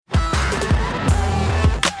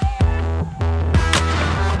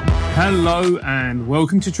Hello and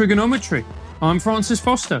welcome to Trigonometry. I'm Francis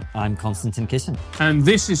Foster. I'm Konstantin Kisin. And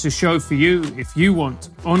this is a show for you if you want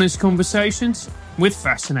honest conversations with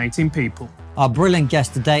fascinating people. Our brilliant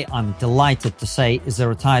guest today, I'm delighted to say, is a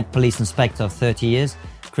retired police inspector of 30 years.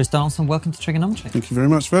 Chris Donaldson, welcome to Trigonometry. Thank you very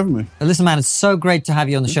much for having me. Listen, man, it's so great to have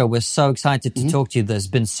you on the show. We're so excited to talk to you. There's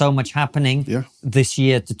been so much happening this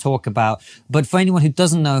year to talk about. But for anyone who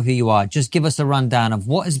doesn't know who you are, just give us a rundown of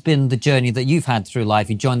what has been the journey that you've had through life.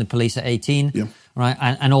 You joined the police at 18, right?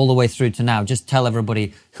 And all the way through to now. Just tell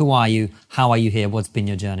everybody, who are you? How are you here? What's been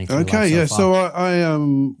your journey through life so far? So I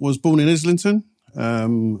was born in Islington,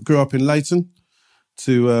 grew up in Leighton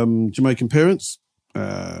to Jamaican parents.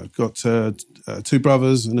 Got two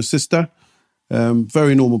brothers and a sister.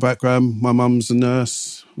 Very normal background. My mum's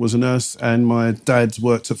was a nurse, and my dad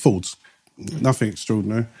worked at Ford's. Nothing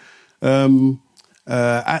extraordinary.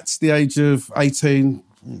 At the age of 18,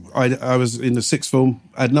 I was in the sixth form.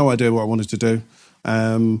 I had no idea what I wanted to do.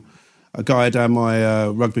 A guy down my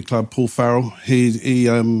rugby club, Paul Farrell, he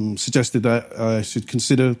suggested that I should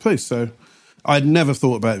consider police. So I'd never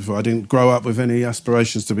thought about it before. I didn't grow up with any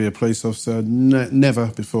aspirations to be a police officer, never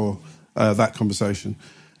before that conversation.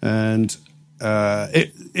 And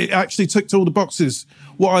it actually ticked all the boxes.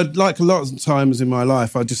 What I'd like a lot of times in my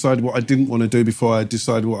life, I decided what I didn't want to do before I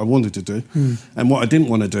decided what I wanted to do. And what I didn't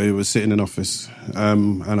want to do was sit in an office.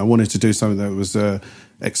 And I wanted to do something that was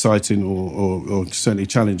exciting or certainly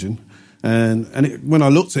challenging. And when I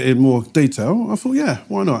looked at it in more detail, I thought, yeah,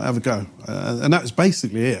 why not have a go? And that's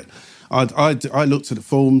basically it. I looked at the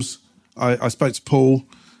forms, I spoke to Paul,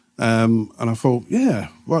 and I thought, yeah,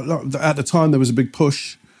 well, at the time there was a big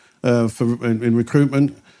push in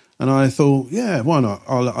recruitment, and I thought, yeah, why not?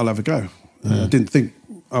 I'll have a go. I didn't think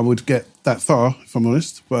I would get that far, if I'm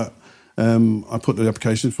honest, but I put the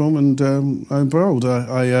application form and I enrolled.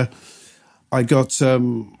 I got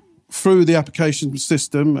through the application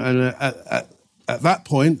system, and at that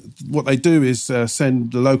point, what they do is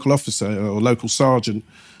send the local officer or local sergeant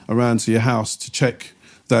around to your house to check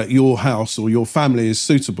that your house or your family is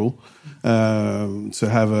suitable to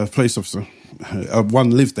have a police officer.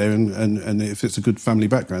 One lived there, and if it's a good family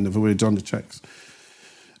background, they've already done the checks.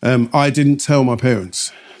 I didn't tell my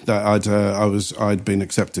parents that I'd been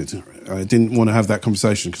accepted. I didn't want to have that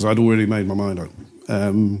conversation because I'd already made my mind up.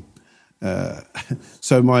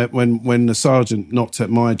 So when the sergeant knocked at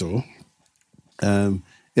my door,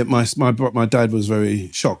 my dad was very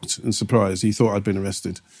shocked and surprised. He thought I'd been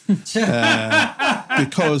arrested because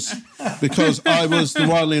I was the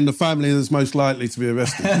one in the family that's most likely to be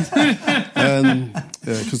arrested.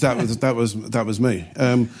 Because that was me.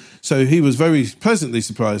 So he was very pleasantly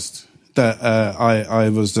surprised that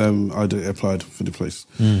I'd applied for the police.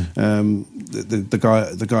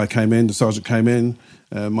 The guy came in. The sergeant came in.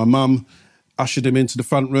 My mum ushered him into the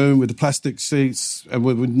front room with the plastic seats, and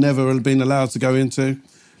we'd never been allowed to go into.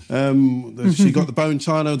 She got the bone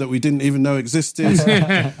china that we didn't even know existed.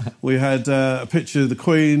 We had a picture of the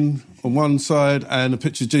Queen on one side and a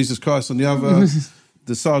picture of Jesus Christ on the other.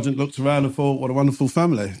 The sergeant looked around and thought, what a wonderful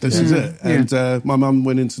family. This is it. And my mum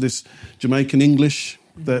went into this Jamaican English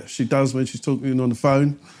that she does when she's talking on the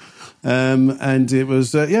phone. And it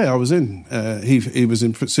was, I was in. He was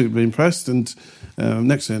super impressed. And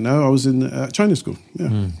next thing I know, I was in training school.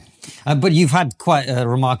 Yeah. But you've had quite a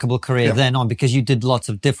remarkable career then on, because you did lots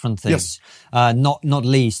of different things. Yes. Not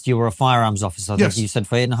least, you were a firearms officer, I think you said,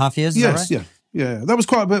 for 8.5 years, is that right? Yeah. That was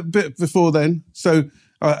quite a bit before then. So,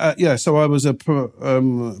 so I was a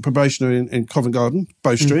probationer in Covent Garden,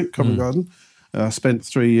 Bow Street, Covent Garden. I spent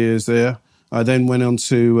 3 years there. I then went on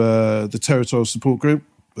to the Territorial Support Group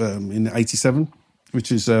in 87,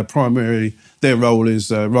 which is primarily, their role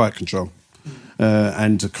is riot control.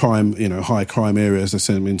 And crime, high crime areas. They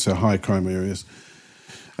sent them into high crime areas.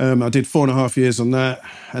 I did 4.5 years on that,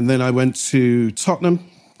 and then I went to Tottenham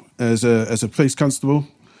as a police constable.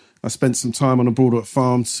 I spent some time on a Broadwood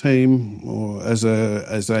Farm team, or as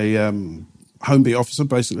a home beat officer,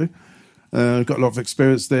 basically. Got a lot of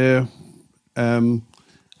experience there, and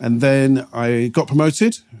then I got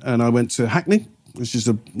promoted, and I went to Hackney, which is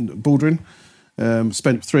a bordering.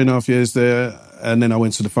 Spent 3.5 years there, and then I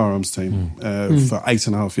went to the firearms team for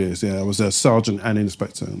 8.5 years. Yeah, I was a sergeant and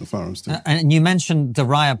inspector in the firearms team. And you mentioned the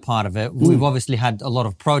riot part of it. We've obviously had a lot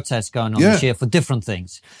of protests going on this year for different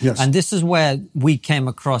things. Yes. And this is where we came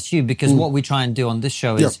across you, because what we try and do on this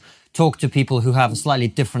show is talk to people who have a slightly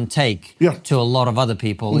different take to a lot of other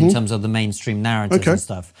people in terms of the mainstream narrative and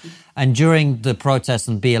stuff. And during the protests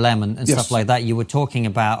and BLM and stuff like that, you were talking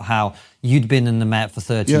about how you'd been in the Met for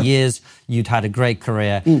 30 years, you'd had a great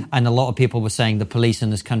career, and a lot of people were saying the police in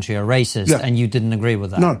this country are racist, and you didn't agree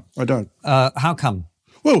with that. No, I don't. How come?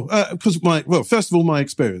 Well, because first of all, my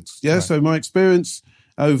experience. Yeah, right. So my experience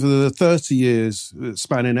over the 30 years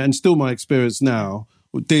spanning, and still my experience now,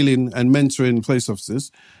 dealing and mentoring police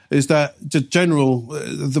officers, is that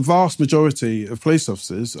the vast majority of police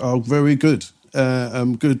officers are very good,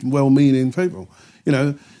 well-meaning people. You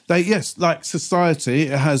know, like society,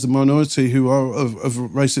 it has a minority who are of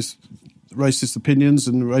racist opinions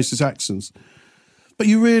and racist actions. But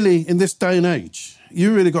you really, in this day and age,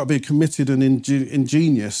 you really got to be a committed and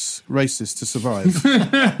ingenious racist to survive.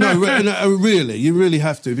 No, really, you really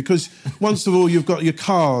have to, because once of all, you've got your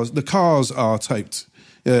cars. The cars are taped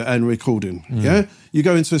and recording. Yeah, you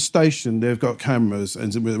go into a station, they've got cameras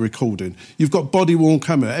and recording. You've got body-worn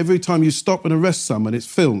camera. Every time you stop and arrest someone, it's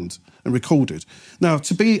filmed and recorded. Now,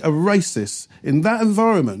 to be a racist in that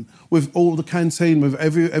environment, with all the canteen, with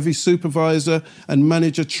every supervisor and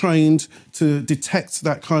manager trained to detect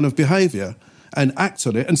that kind of behaviour and act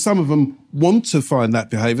on it, and some of them want to find that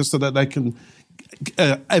behaviour so that they can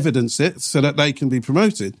evidence it, so that they can be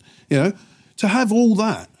promoted, you know, to have all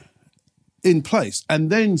that in place and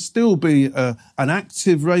then still be an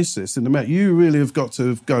active racist in the Met, you really have got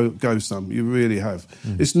to go some. You really have.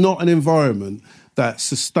 It's not an environment that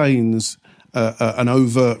sustains an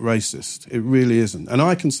overt racist. It really isn't. And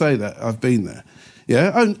I can say that. I've been there.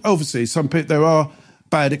 Yeah, and obviously there are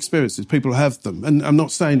bad experiences. People have them. And I'm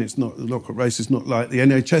not saying it's not got racist, not like the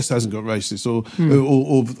NHS hasn't got racist or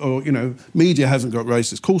you know, media hasn't got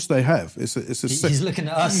racist. Of course they have. He's looking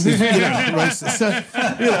at us. Racist. So,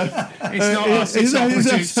 you know, it's not us, it's our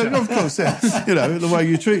producer. Of course, yeah. You know, the way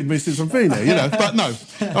you treated me since I've been there, you know. But no,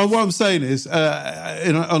 what I'm saying is,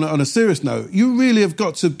 on a serious note, you really have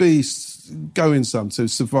got to be going some to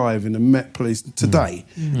survive in the Met Police today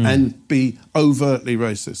and be overtly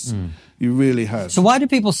racist. You really have. So why do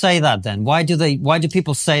people say that then? Why do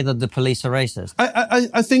people say that the police are racist?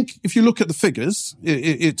 I think if you look at the figures,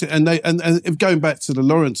 and going back to the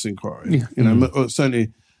Lawrence inquiry, you know,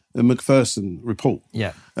 certainly the Macpherson report.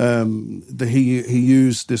 Yeah. He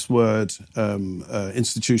used this word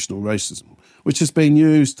institutional racism, which has been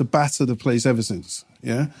used to batter the police ever since.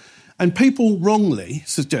 Yeah, and people wrongly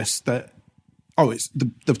suggest that it's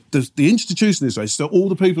the institution is racist, so all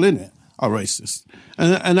the people in it are racist.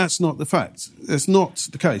 And that's not the fact. That's not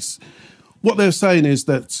the case. What they're saying is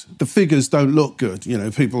that the figures don't look good. You know,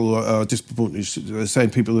 people are disproportionately, they're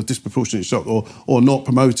saying people are disproportionately shocked or not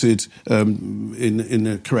promoted in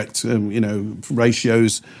the correct,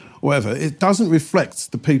 ratios, whatever. It doesn't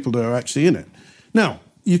reflect the people that are actually in it. Now,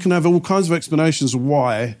 you can have all kinds of explanations of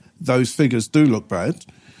why those figures do look bad,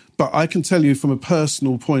 but I can tell you from a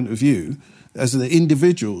personal point of view, as the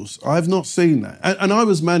individuals, I've not seen that. And I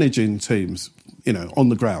was managing teams, you know, on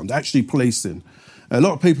the ground, actually policing. A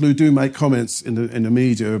lot of people who do make comments in the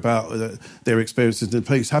media about their experiences in the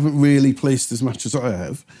police haven't really policed as much as I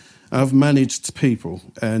have. I've managed people.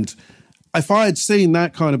 And if I had seen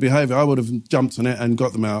that kind of behaviour, I would have jumped on it and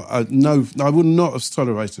got them out. I would not have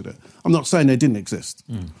tolerated it. I'm not saying they didn't exist.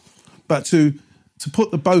 But to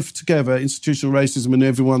put the both together, institutional racism and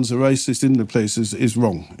everyone's a racist in the police is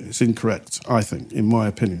wrong. It's incorrect, I think, in my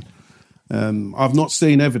opinion. I've not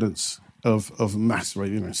seen evidence of mass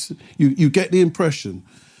racism. You get the impression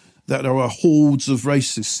that there are hordes of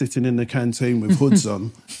racists sitting in the canteen with hoods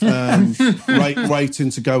on,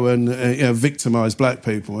 waiting to go and victimise black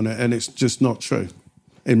people, and it's just not true,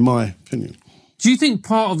 in my opinion. Do you think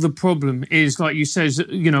part of the problem is, like you said,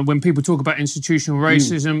 you know, when people talk about institutional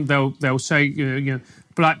racism, they'll say,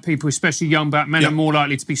 black people, especially young black men, are more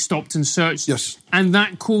likely to be stopped and searched? Yes. And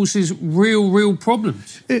that causes real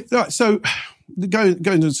problems. So, going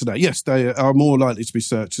into that, yes, they are more likely to be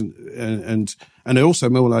searched and they're also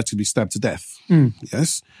more likely to be stabbed to death.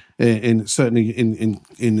 Yes, certainly in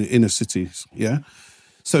inner cities. Yeah.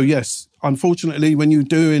 So yes, unfortunately, when you're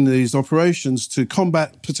doing these operations to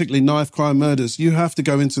combat particularly knife crime, murders, you have to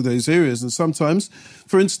go into those areas. And sometimes,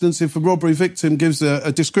 for instance, if a robbery victim gives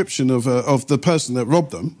a description of the person that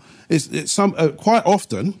robbed them, quite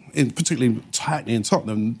often, particularly Hackney and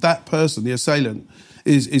Tottenham, that person, the assailant,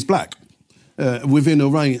 is black within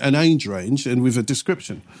an age range and with a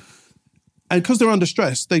description. And because they're under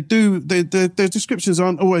stress, their descriptions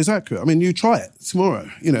aren't always accurate. I mean, you try it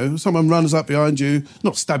tomorrow. You know, someone runs up behind you,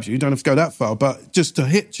 not stabs you, don't have to go that far, but just to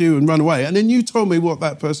hit you and run away. And then you told me what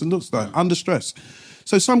that person looks like under stress.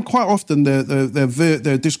 So quite often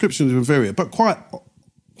their descriptions are varied, but quite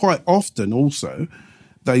often also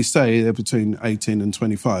they say they're between 18 and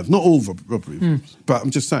 25. Not all robbery, but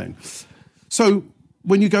I'm just saying. So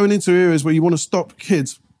when you're going into areas where you want to stop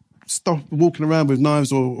kids walking around with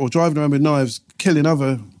knives or driving around with knives, killing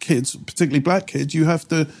other kids, particularly black kids, you have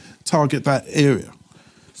to target that area.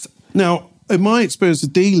 Now, in my experience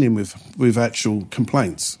of dealing with actual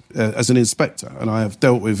complaints as an inspector, and I have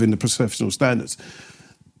dealt with in the professional standards,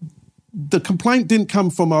 the complaint didn't come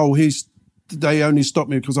from, they only stopped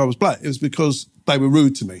me because I was black. It was because they were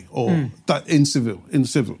rude to me or that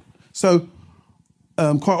incivil. So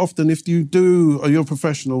quite often if you're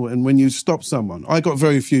professional and when you stop someone, I got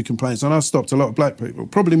very few complaints and I stopped a lot of black people,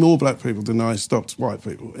 probably more black people than I stopped white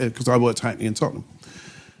people because I worked Hackney and Tottenham.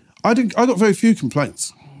 I got very few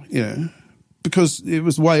complaints, because it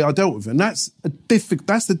was the way I dealt with it. And that's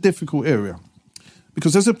the difficult area.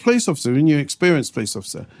 Because as a police officer, when you're an experienced police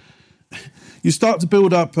officer, you start to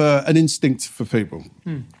build up an instinct for people.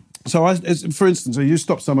 So, for instance, you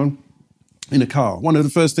stop someone in a car. One of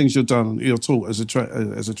the first things you're taught as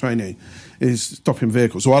a trainee is stopping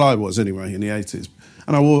vehicles. Well, I was anyway in the 80s.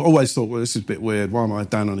 And I always thought, well, this is a bit weird. Why am I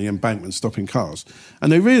down on the embankment stopping cars?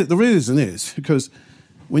 And the reason is because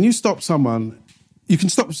when you stop someone, you can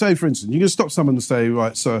stop, say, for instance, you can stop someone and say,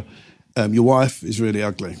 right, sir, your wife is really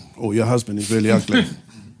ugly or your husband is really ugly.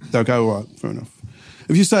 They'll go, all right, fair enough.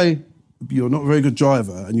 If you say, you're not a very good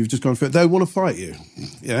driver and you've just gone through it, they want to fight you.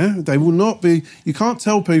 Yeah, they will not be. You can't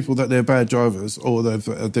tell people that they're bad drivers or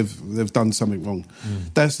they've done something wrong.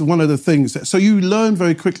 That's one of the things. So you learn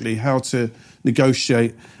very quickly how to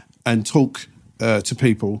negotiate and talk to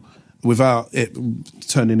people without it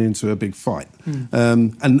turning into a big fight.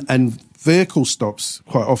 And vehicle stops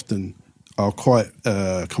quite often are quite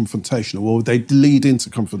confrontational, or they lead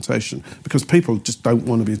into confrontation because people just don't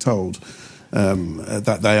want to be told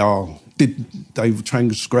that they've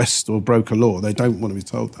transgressed or broke a law. They don't want to be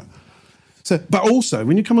told that. So, but also,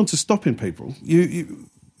 when you come on to stopping people,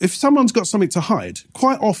 if someone's got something to hide,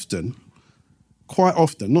 quite often,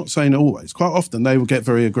 not saying always, quite often they will get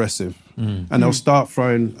very aggressive and they'll start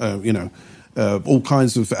throwing, all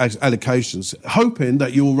kinds of allegations, hoping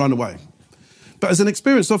that you'll run away. But as an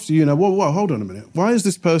experienced officer, well, hold on a minute. Why is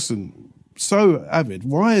this person so avid?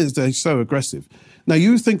 Why is they so aggressive? Now,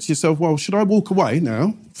 you think to yourself, well, should I walk away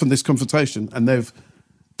now from this confrontation and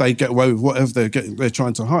they get away with whatever they're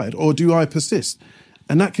trying to hide, or do I persist?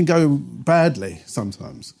 And that can go badly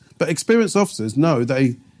sometimes. But experienced officers know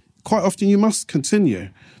quite often you must continue.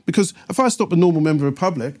 Because if I stop a normal member of the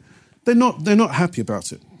public, they're not happy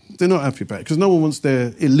about it. They're not happy about it because no one wants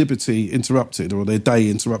their liberty interrupted or their day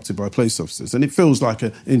interrupted by police officers. And it feels like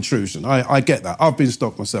an intrusion. I get that. I've been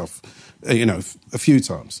stopped myself, a few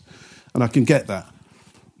times. And I can get that.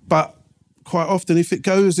 But quite often, if it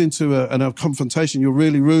goes into a confrontation, you're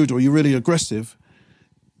really rude or you're really aggressive,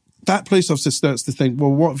 that police officer starts to think,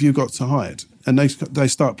 well, what have you got to hide? And they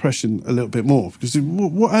start pressuring a little bit more because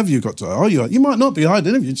what have you got to hide? You might not be hiding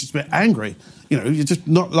anything, you're just a bit angry. You're just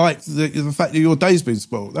not like the fact that your day's been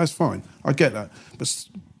spoiled. That's fine. I get that. But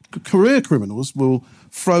career criminals will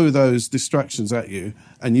throw those distractions at you,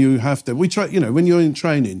 and you have to. We try. When you're in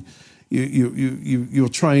training, you're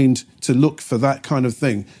trained to look for that kind of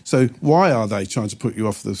thing. So why are they trying to put you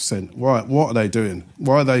off the scent? Why? What are they doing?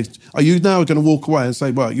 Are you now going to walk away and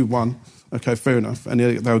say, well, you won? Okay, fair enough. And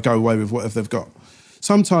they'll go away with whatever they've got.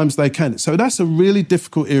 Sometimes they can. So that's a really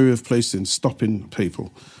difficult area of policing, stopping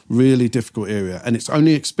people. Really difficult area. And it's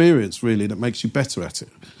only experience, really, that makes you better at it.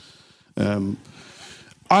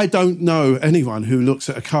 I don't know anyone who looks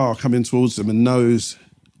at a car coming towards them and knows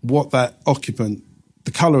what that occupant,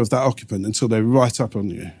 the colour of that occupant, until they're right up on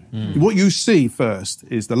you. What you see first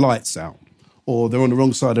is the lights out, or they're on the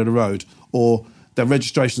wrong side of the road, or their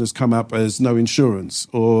registration has come up as no insurance,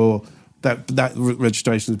 or that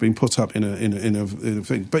registration has been put up in a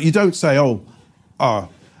thing. But you don't say,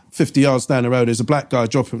 50 yards down the road, there's a black guy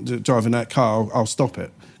driving that car, I'll stop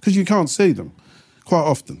it. Because you can't see them quite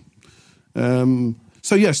often.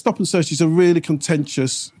 So, stop and search is a really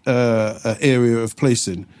contentious area of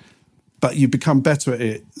policing. But you become better at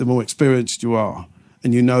it the more experienced you are.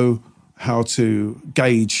 And you know how to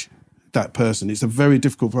gauge that person. It's a very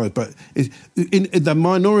difficult road, but in the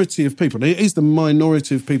minority of people, it is the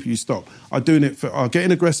minority of people you stop, are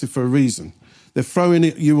getting aggressive for a reason. They're throwing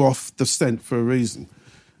you off the scent for a reason.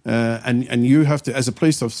 And you have to, as a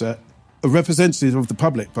police officer, a representative of the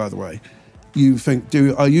public, by the way, you think,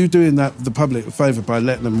 are you doing the public a favour by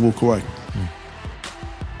letting them walk away?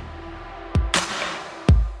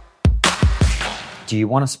 Do you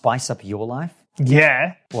want to spice up your life?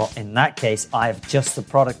 Yeah. Well, in that case, I have just the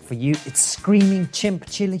product for you. It's Screaming Chimp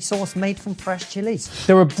chili sauce made from fresh chilies.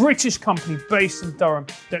 They're a British company based in Durham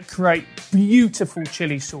that create beautiful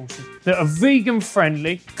chili sauces that are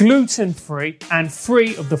vegan-friendly, gluten-free, and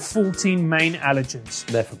free of the 14 main allergens.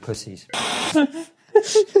 They're for pussies.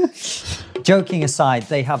 Joking aside,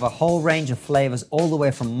 they have a whole range of flavours all the way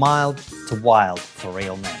from mild to wild for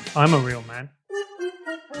real men. I'm a real man.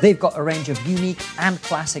 They've got a range of unique and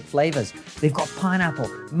classic flavors. They've got pineapple,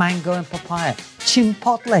 mango and papaya,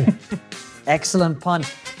 chipotle, excellent pun,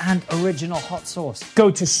 and original hot sauce. Go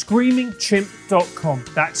to screamingchimp.com.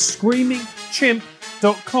 That's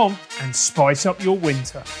screamingchimp.com and spice up your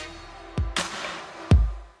winter.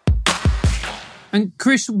 And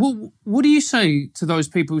Chris, what do you say to those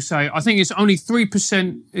people who say, I think it's only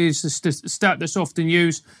 3% is the stat that's often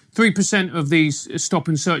used, 3% of these stop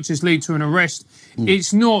and searches lead to an arrest.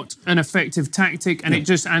 It's not an effective tactic, and it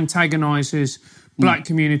just antagonises black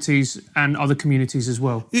communities and other communities as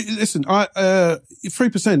well. Listen,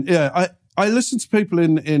 3%, yeah. I listen to people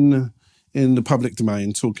in the public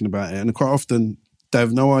domain talking about it, and quite often they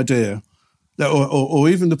have no idea. Or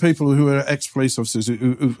even the people who are ex-police officers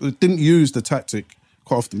who didn't use the tactic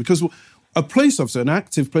quite often. Because a police officer, an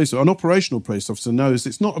active police officer, an operational police officer knows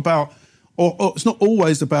it's not about, or it's not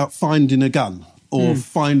always about finding a gun or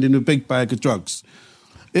finding a big bag of drugs.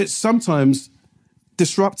 It's sometimes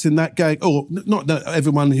disrupting that gang, or not that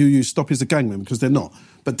everyone who you stop is a gang member, because they're not,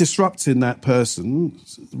 but disrupting that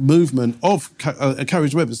person's movement of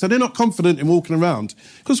carriage weapons. So they're not confident in walking around.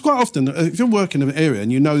 Because quite often, if you're working in an area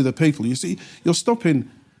and you know the people, you see, you're stopping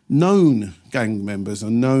known gang members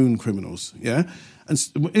and known criminals, yeah? And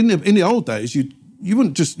in the old days, you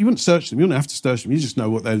wouldn't search them, you wouldn't have to search them, you just know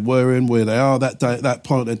what they're wearing, where they are that day, that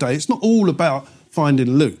part of their day. It's not all about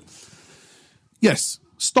finding loot. Yes,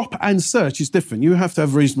 stop and search is different. You have to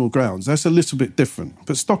have reasonable grounds. That's a little bit different.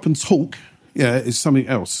 But stop and talk, is something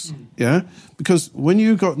else, yeah? Because when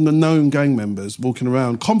you've got the known gang members walking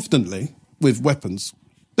around confidently with weapons,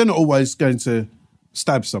 they're not always going to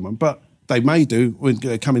stab someone, but they may do when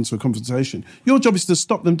they come into a confrontation. Your job is to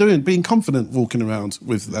stop them being confident walking around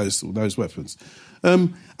with those weapons.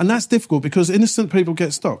 And that's difficult because innocent people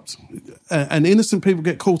get stopped. And innocent people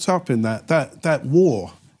get caught up in that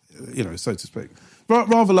war, so to speak.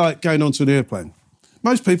 Rather like going onto an airplane.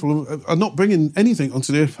 Most people are not bringing anything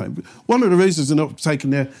onto the airplane. One of the reasons they're not taking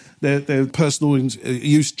their personal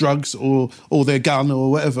use drugs or their gun or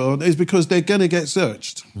whatever is because they're going to get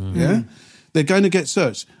searched. Yeah, they're going to get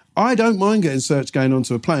searched. I don't mind getting searched going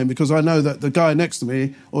onto a plane because I know that the guy next to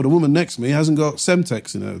me or the woman next to me hasn't got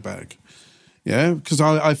Semtex in her bag. Yeah, because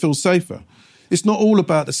I feel safer. It's not all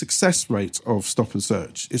about the success rate of stop and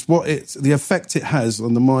search. It's the effect it has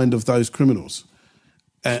on the mind of those criminals.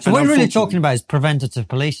 So what we're really talking about is preventative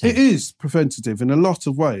policing. It is preventative in a lot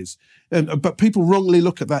of ways. But people wrongly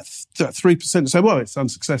look at that 3% and say, well, it's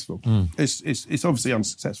unsuccessful. It's obviously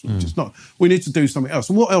unsuccessful. It's not. We need to do something else.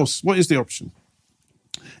 And what else? What is the option?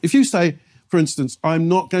 If you say, for instance, I'm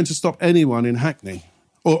not going to stop anyone in Hackney,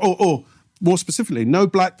 or more specifically, no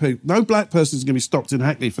black person is going to be stopped in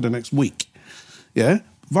Hackney for the next week. Yeah?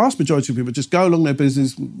 Vast majority of people just go along their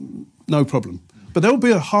business, no problem. But there will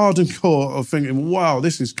be a hardened core of thinking, wow,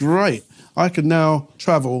 this is great. I can now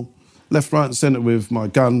travel left, right and centre with my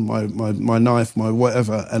gun, my knife, my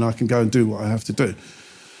whatever, and I can go and do what I have to do.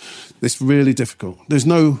 It's really difficult. There's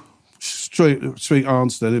no straight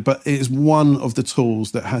answer, but it is one of the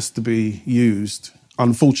tools that has to be used,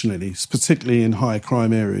 unfortunately, particularly in high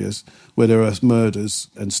crime areas where there are murders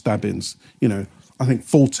and stabbings. I think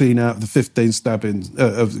 14 out of the 15 stabbings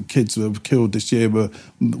of the kids who were killed this year were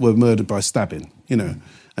murdered by stabbing,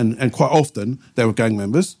 And quite often they were gang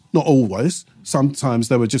members, not always. Sometimes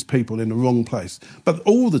they were just people in the wrong place. But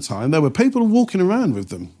all the time there were people walking around with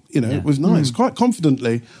them, with knives, quite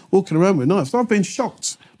confidently walking around with knives. I've been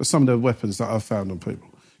shocked with some of the weapons that I've found on people.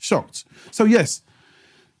 Shocked. So yes,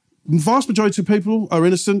 vast majority of people are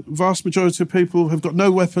innocent. Vast majority of people have got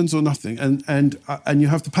no weapons or nothing, and you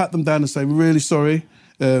have to pat them down and say, "We're really sorry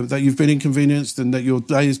that you've been inconvenienced and that your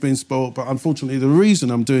day has been spoilt. But unfortunately, the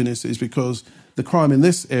reason I'm doing this is because the crime in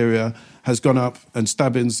this area has gone up and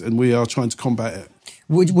stabbings, and we are trying to combat it."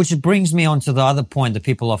 Which brings me on to the other point that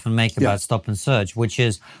people often make about stop and search, which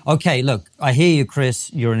is, okay, look, I hear you,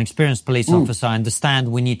 Chris. You're an experienced police officer. I understand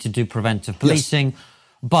we need to do preventive policing,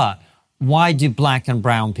 but why do black and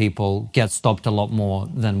brown people get stopped a lot more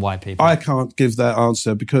than white people? I can't give that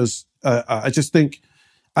answer because I just think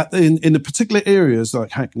in the particular areas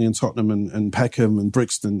like Hackney and Tottenham and Peckham and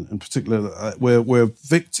Brixton in particular, where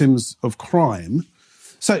victims of crime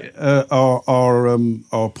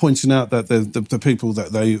are pointing out that the people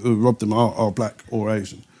that they robbed them are black or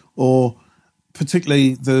Asian, or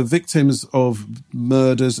particularly the victims of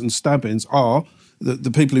murders and stabbings are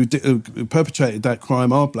the people who perpetrated that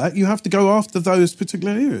crime are black, you have to go after those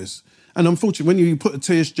particular areas. And unfortunately, when you put a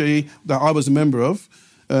TSG that I was a member of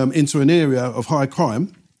into an area of high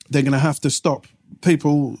crime, they're going to have to stop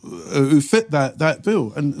people who fit that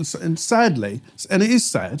bill. And sadly, and it is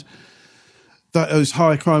sad, that those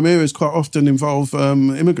high crime areas quite often involve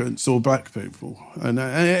immigrants or black people, and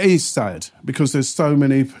it is sad because there's so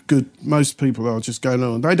many good. Most people are just going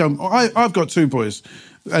on. They don't. I've got 2 boys,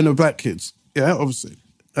 and they're black kids. Yeah, obviously,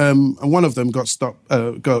 and one of them got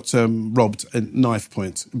robbed at knife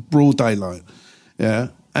point, broad daylight. Yeah,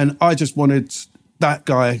 and I just wanted that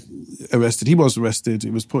guy arrested. He was arrested. He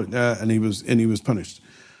was put there, and he was punished.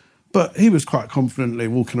 But he was quite confidently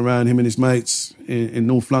walking around, him and his mates, in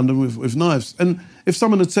North London with knives. And if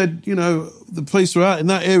someone had said, the police were out in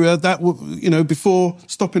that area, before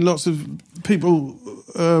stopping lots of people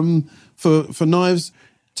for knives,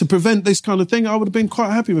 to prevent this kind of thing, I would have been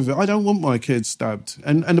quite happy with it. I don't want my kids stabbed.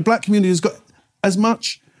 And the black community has got as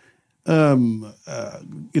much, of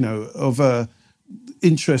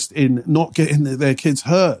interest in not getting their kids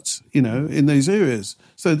hurt, in these areas.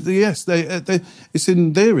 So yes, it's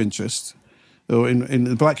in their interest, or in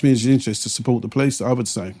the black community's interest, to support the police, I would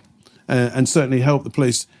say, and certainly help the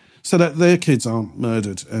police so that their kids aren't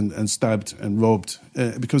murdered and stabbed and robbed,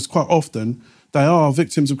 because quite often they are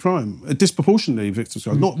victims of crime, disproportionately victims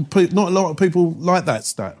of crime. Not a lot of people like that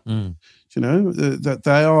stat. That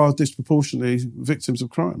they are disproportionately victims of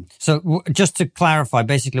crime. So just to clarify,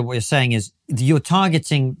 basically what you're saying is you're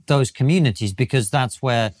targeting those communities because that's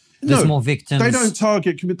where there's more victims. They don't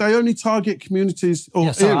target. They only target communities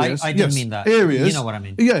or areas. I didn't mean that. Areas. You know what I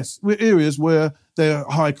mean. Yes, areas where there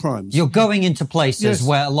are high crimes. You're going into places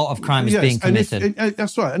where a lot of crime is being committed.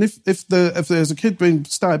 That's right. And if there's a kid being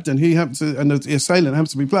stabbed and the assailant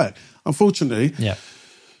happens to be black, unfortunately,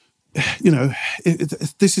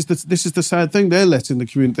 this is the sad thing. They're letting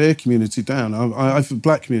their community down. I feel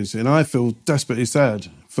black community, and I feel desperately sad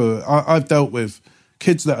for. I've dealt with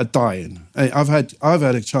kids that are dying. I've had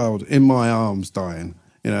a child in my arms dying.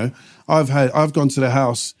 I've gone to their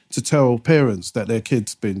house to tell parents that their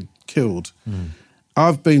kid's been killed.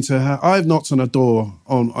 I've knocked on a door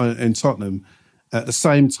in Tottenham at the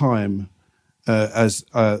same time as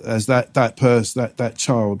that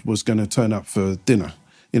child was going to turn up for dinner.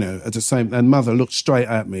 At the same, and mother looked straight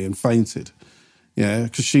at me and fainted.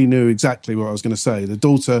 Because she knew exactly what I was going to say. The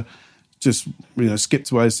daughter just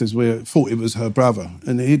skipped away and says we thought it was her brother,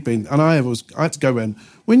 and he'd been. And I had to go around.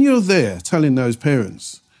 When you're there telling those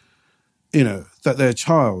parents, that their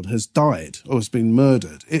child has died or has been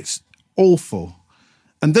murdered, it's awful.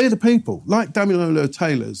 And they're the people like Damilola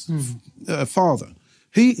Taylor's father.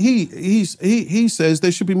 He says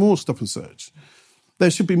there should be more stop and search.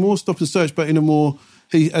 There should be more stop and search, but in a more,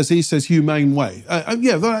 as he says, humane way.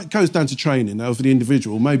 That goes down to training of the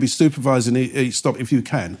individual, maybe supervising each stop if you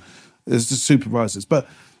can, as the supervisors. But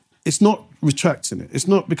it's not retracting it. It's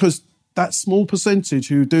not, because that small percentage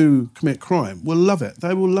who do commit crime will love it.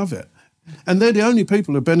 They will love it. And they're the only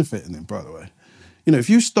people who are benefiting them, by the way. If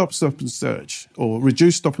you stop and search or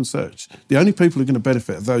reduce stop and search, the only people who are going to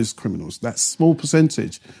benefit are those criminals, that small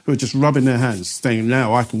percentage who are just rubbing their hands, saying,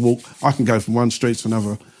 now I can go from one street to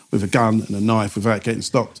another with a gun and a knife without getting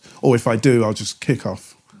stopped. Or if I do, I'll just kick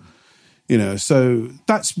off. So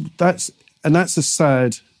that's a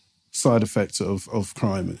sad side effect of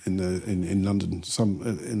crime in London,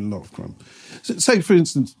 in a lot of crime. So, say, for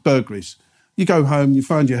instance, burglaries. You go home, you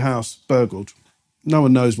find your house burgled. No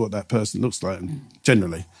one knows what that person looks like,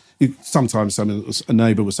 generally. Sometimes a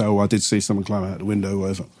neighbour will say, I did see someone climb out the window, or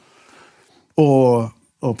whatever. Or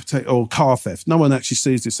car theft. No one actually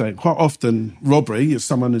sees this. Quite often, robbery, if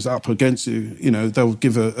someone is up against you, they'll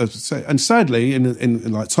give a and sadly,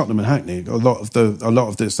 in like Tottenham and Hackney, a lot of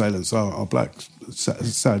the assailants are black.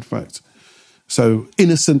 Sad fact. So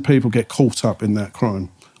innocent people get caught up in that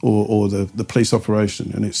crime or the police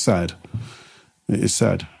operation, and it's sad. It is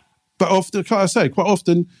sad. But often, like I say, quite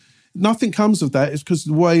often, nothing comes of that. It's because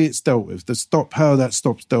the way it's dealt with, how that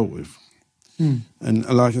stop's dealt with. And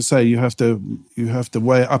like I say, you have to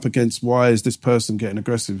weigh it up against, why is this person getting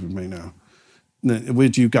aggressive with me now? Where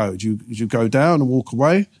do you go? Do you go down and walk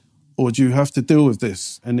away, or do you have to deal with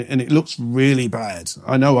this? And it looks really bad.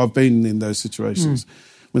 I know I've been in those situations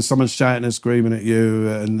when someone's shouting and screaming at you,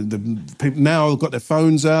 and the people now have got their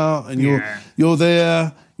phones out, and you're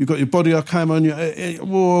there. You've got your body cam on you.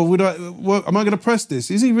 Am I going to press this?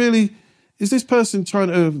 Is this person trying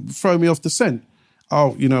to throw me off the scent?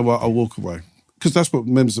 Oh, you know what? I'll walk away. Because that's what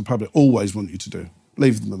members of the public always want you to do.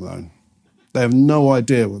 Leave them alone. They have no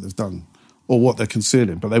idea what they've done or what they're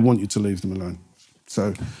concealing, but they want you to leave them alone.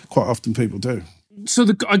 So quite often people do. So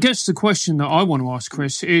I guess the question that I want to ask,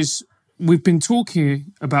 Chris, is we've been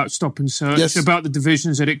talking about stop and search, about the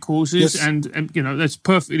divisions that it causes, and that's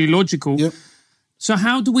perfectly logical. Yep. So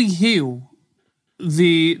how do we heal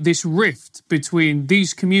this rift between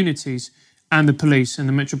these communities and the police, and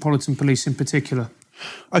the Metropolitan Police in particular?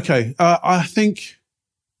 Okay, I think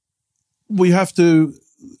we have to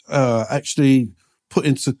actually put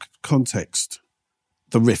into context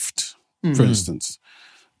the rift, for instance.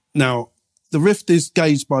 Now, the rift is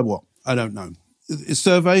gauged by what? I don't know.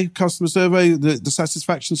 Survey, customer survey, the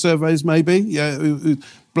satisfaction surveys, maybe. Yeah,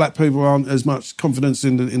 black people aren't as much confidence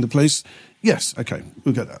in the police. Yes, okay,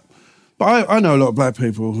 we'll get that. But I know a lot of black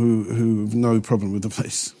people who have no problem with the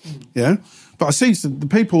police. Yeah, but I see the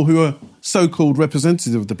people who are so-called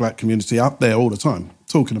representatives of the black community up there all the time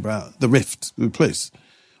talking about the rift with the police.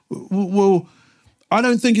 Well, I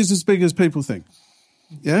don't think it's as big as people think.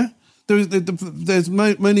 Yeah, there's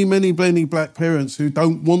many black parents who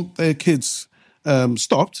don't want their kids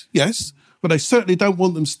stopped, yes, but they certainly don't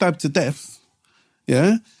want them stabbed to death.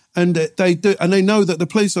 Yeah, and they do, and they know that the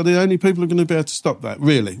police are the only people who are going to be able to stop that.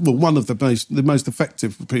 Really, well, one of the most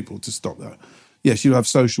effective people to stop that. Yes, you have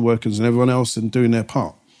social workers and everyone else and doing their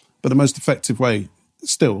part, but the most effective way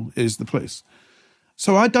still is the police.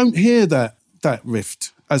 So I don't hear that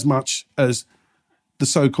rift as much as the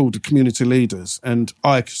so-called community leaders and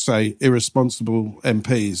I say irresponsible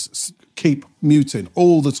MPs keep muting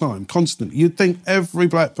all the time, constant. You'd think every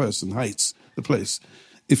black person hates the police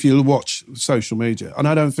if you watch social media, and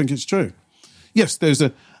I don't think it's true. Yes, there's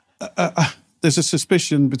a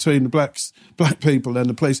suspicion between the black people and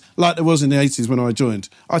the police, like there was in the 80s when I joined.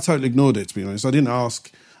 I totally ignored it, to be honest. I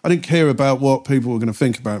didn't care about what people were going to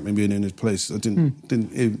think about me being in the police. I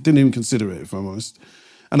didn't even consider it, if I'm honest.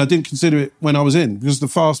 And I didn't consider it when I was in, because the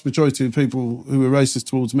vast majority of people who were racist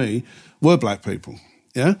towards me were black people.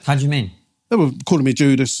 Yeah? How do you mean? They were calling me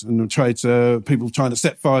Judas and a traitor, people trying to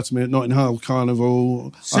set fire to me at Notting Hill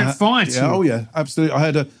Carnival. Set fire to you? Oh, yeah, absolutely. I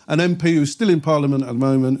had an MP who's still in Parliament at the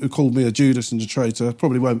moment who called me a Judas and a traitor.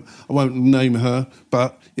 I won't name her,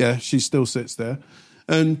 but, yeah, she still sits there.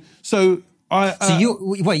 And so...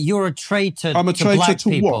 you're a traitor. I'm a traitor black to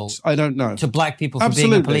people, what? I don't know. To black people for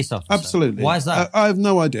being a police officer. Absolutely. Why is that? I have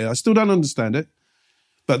no idea. I still don't understand it.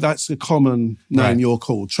 But that's a common name you're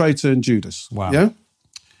called. Traitor and Judas. Wow. Yeah?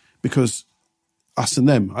 Because us and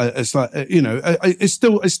them, it's like, it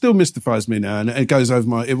still mystifies me now. And it goes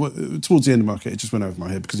over towards the end of my career, it just went over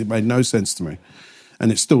my head because it made no sense to me.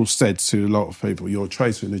 And it's still said to a lot of people, you're a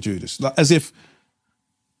traitor and a Judas. Like, as if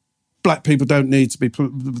black people don't need to be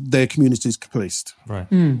their communities policed. Right.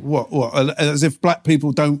 What? As if black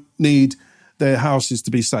people don't need their houses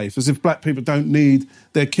to be safe. As if black people don't need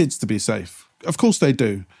their kids to be safe. Of course they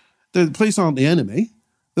do. The police aren't the enemy.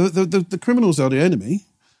 The criminals are the enemy.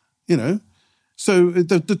 So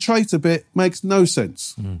the traitor bit makes no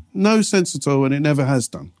sense. No sense at all, and it never has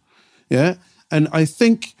done. Yeah? And I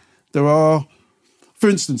think there are... For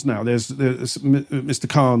instance, now, there's Mr.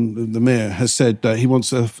 Khan, the mayor, has said that he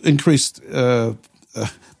wants an increased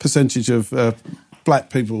percentage of black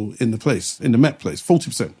people in the police, in the Met Police,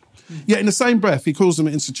 40%. Yet in the same breath, he calls them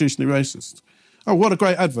institutionally racist. Oh, what a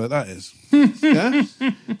great advert that is. Yeah?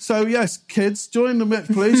 So, yes, kids, join the Met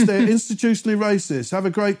Police. They're institutionally racist. Have a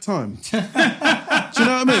great time. Do you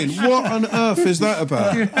know what I mean? What on earth is that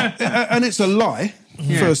about? And it's a lie,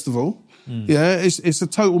 first of all. Yeah, it's a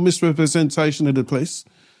total misrepresentation of the police.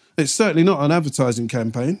 It's certainly not an advertising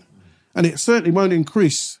campaign, and it certainly won't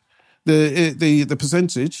increase the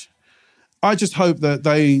percentage. I just hope that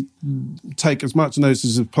they take as much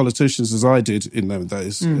notice of politicians as I did in those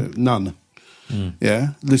days. None.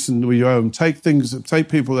 Yeah, listen with your own. Take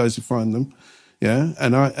people as you find them. Yeah,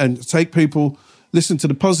 and take people. Listen to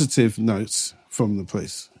the positive notes from the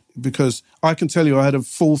police, because I can tell you I had a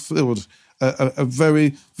fulfilled. A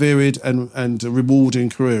very varied and rewarding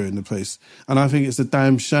career in the police. And I think it's a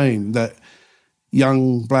damn shame that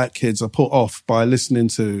young black kids are put off by listening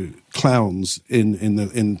to clowns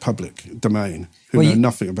in public domain who know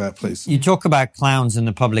nothing about police. You talk about clowns in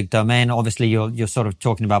the public domain. Obviously, you're sort of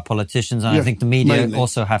talking about politicians, and I think the media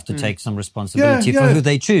also have to take some responsibility for who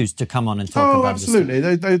they choose to come on and talk about this.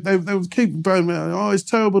 Absolutely. They keep going, oh, it's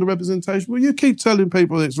terrible, the representation. Well, you keep telling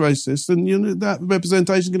people it's racist, and that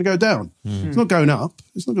representation is going to go down. It's not going up.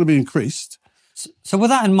 It's not going to be increased. So with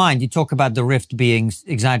that in mind, you talk about the rift being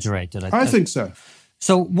exaggerated. I think so.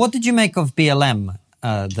 So what did you make of BLM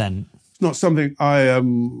then? It's not something I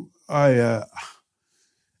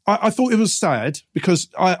thought it was sad because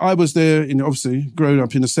I was there, obviously, growing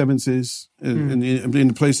up in the 70s, in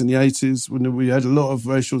the police in the 80s, when we had a lot of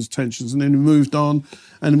racial tensions, and then we moved on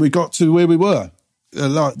and we got to where we were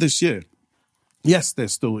like this year. Yes,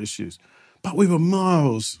 there's still issues, but we were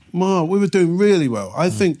miles. We were doing really well. I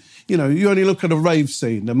think, you only look at a rave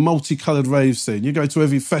scene, the multicoloured rave scene. You go to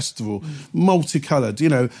every festival, multicoloured,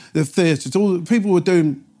 the theatres, all people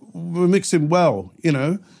were mixing well,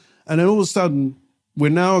 and then all of a sudden, we're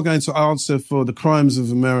now going to answer for the crimes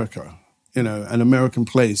of America, and American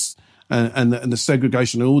police and the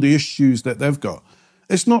segregation and all the issues that they've got.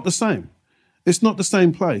 It's not the same. It's not the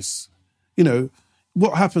same place.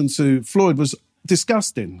 What happened to Floyd was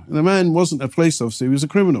disgusting. The man wasn't a police officer, he was a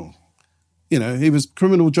criminal. He was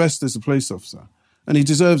criminal dressed as a police officer, and he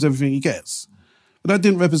deserves everything he gets. But that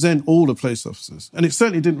didn't represent all the police officers, and it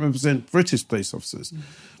certainly didn't represent British police officers.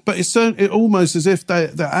 But it almost as if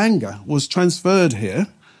their anger was transferred here,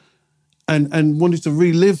 and wanted to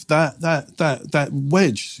relive that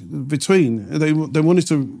wedge between. They wanted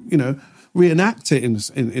to reenact it in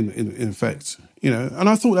effect. And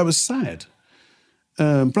I thought that was sad.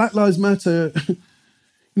 Black Lives Matter.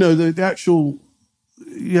 The actual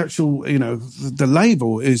the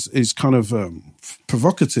label is kind of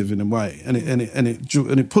provocative in a way, and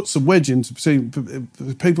it puts a wedge into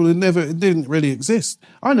people who didn't really exist.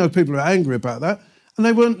 I know people are angry about that, and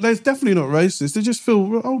they're definitely not racist. They just feel,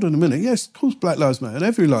 well, hold on a minute, yes, of course Black Lives Matter and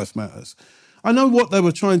every life matters. I know what they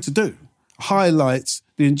were trying to do, highlight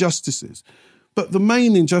the injustices, but the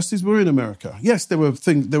main injustices were in America. Yes, there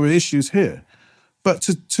were issues here, but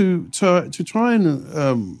to try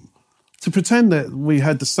and to pretend that we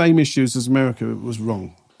had the same issues as America was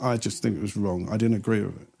wrong. I just think it was wrong. I didn't agree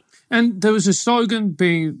with it. And there was a slogan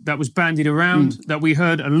that was bandied around that we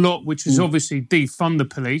heard a lot, which was obviously defund the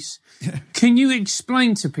police. Yeah. Can you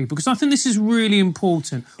explain to people, because I think this is really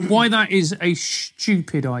important, why that is a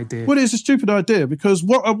stupid idea? Well, it's a stupid idea because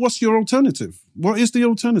what's your alternative? What is the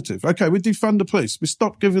alternative? Okay, we defund the police. We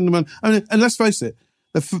stop giving them and let's face it,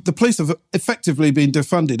 the police have effectively been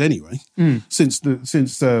defunded anyway since the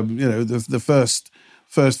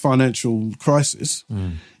first financial crisis.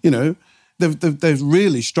 They're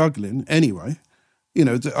really struggling anyway.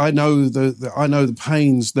 I know the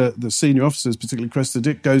pains that the senior officers, particularly Cressida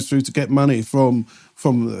Dick, goes through to get money from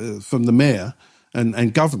the mayor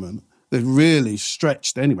and government. They're really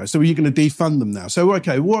stretched anyway. So you're going to defund them now. So,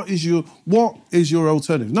 okay, what is your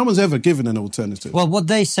alternative? No one's ever given an alternative. Well, what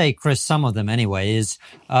they say, Chris, some of them anyway, is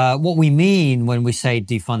what we mean when we say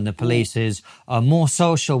defund the police is more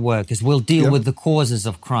social workers. We'll deal with the causes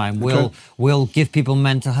of crime. Okay. We'll give people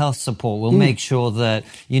mental health support. We'll make sure that,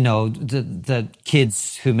 the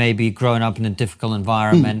kids who may be growing up in a difficult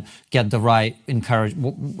environment get the right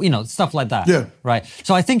encouragement, stuff like that. Yeah. Right.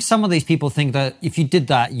 So I think some of these people think that if you did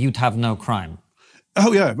that, you'd have no crime.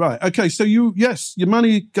 Oh, yeah, right. Okay, so your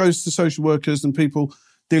money goes to social workers and people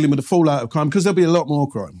dealing with the fallout of crime, because there'll be a lot more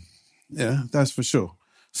crime. Yeah, that's for sure.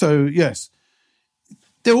 So, yes,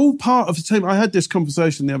 they're all part of a team. I had this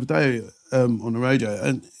conversation the other day on the radio,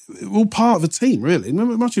 and we're all part of a team, really.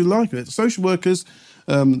 Much you like it. The social workers,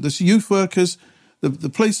 the youth workers, the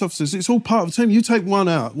police officers, it's all part of a team. You take one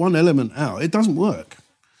element out, it doesn't work.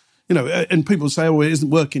 And people say, oh, it isn't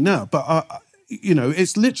working now. But,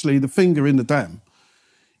 it's literally the finger in the dam.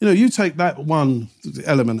 You take that one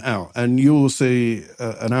element out and you'll see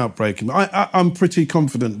an outbreak. I'm pretty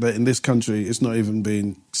confident that in this country it's not even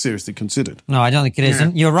being seriously considered. No, I don't think it is.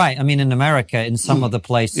 And you're right. I mean, in America, in some of the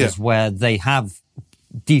places where they have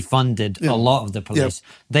defunded a lot of the police,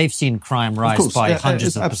 they've seen crime rise by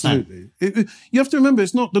hundreds of percent. Absolutely. You have to remember,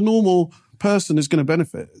 it's not the normal person is going to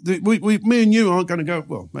benefit. Me and you aren't going to go,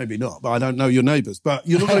 well, maybe not, but I don't know your neighbours, but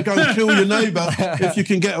you're not going to go and kill your neighbour if you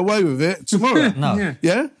can get away with it tomorrow. No.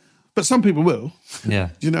 Yeah? But some people will. Yeah.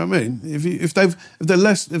 Do you know what I mean? If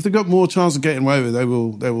they've got more chance of getting away with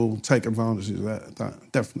it, they will take advantage of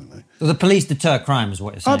that definitely. So the police deter crime is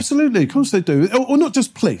what you're saying? Absolutely, of course they do. Or not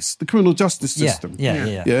just police, the criminal justice system.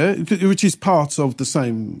 Yeah, which is part of the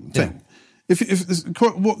same thing.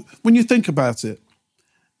 When you think about it,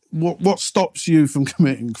 what stops you from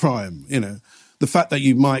committing crime? The fact that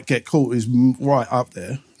you might get caught is right up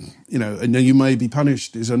there. And then you may be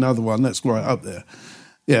punished is another one that's right up there.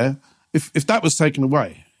 Yeah. If that was taken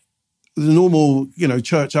away, the normal,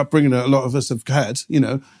 church upbringing that a lot of us have had,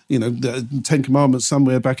 the Ten Commandments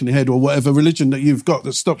somewhere back in your head, or whatever religion that you've got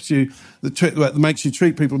that stops you, that makes you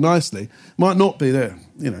treat people nicely, might not be there.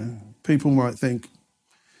 People might think,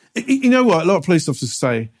 you know what? A lot of police officers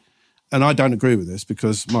say, and I don't agree with this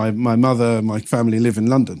because my mother and my family live in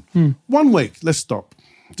London. 1 week, let's stop.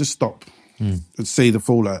 Just stop and see the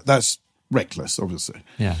fallout. That's reckless, obviously.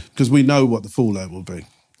 Yeah. Because we know what the fallout will be.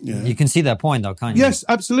 Yeah. You can see their point, though, can't you? Yes,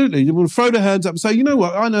 absolutely. You will throw their hands up and say, you know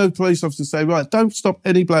what? I know police officers say, right, don't stop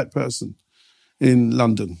any black person in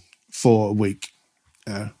London for a week.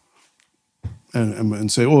 Yeah. And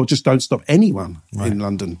say, or just don't stop anyone in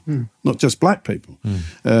London, not just black people,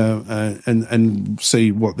 and see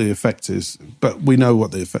what the effect is. But we know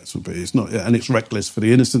what the effects will be. It's not, and it's reckless for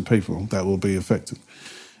the innocent people that will be affected.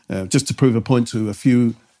 Just to prove a point to a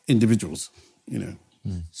few individuals,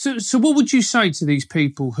 So what would you say to these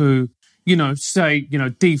people who, say,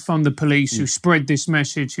 defund the police, who spread this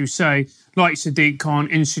message, who say, like Sadiq Khan,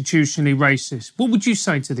 institutionally racist? What would you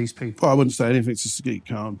say to these people? Well, I wouldn't say anything to Sadiq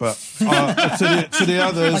Khan, but to the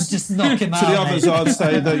others, I'd just knock him out, to the others, I'd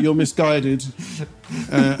say that you're misguided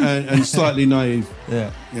and slightly naive.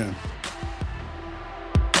 Yeah.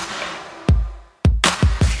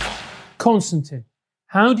 Konstantin,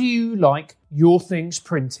 how do you like your things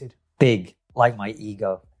printed? Big, like my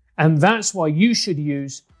ego. And that's why you should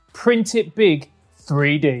use Print It Big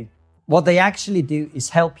 3D. What they actually do is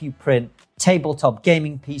help you print tabletop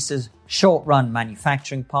gaming pieces, short-run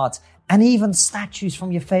manufacturing parts, and even statues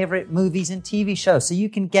from your favorite movies and TV shows, so you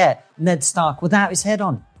can get Ned Stark without his head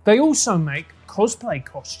on. They also make cosplay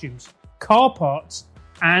costumes, car parts,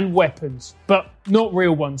 and weapons, but not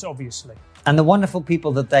real ones, obviously. And the wonderful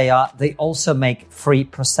people that they are, they also make free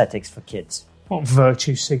prosthetics for kids. What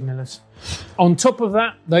virtue signalers. On top of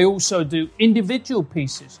that, they also do individual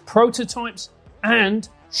pieces, prototypes, and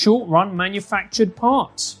short-run manufactured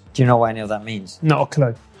parts. Do you know what any of that means? Not a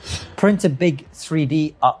clue. Print It Big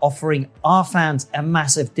 3D are offering our fans a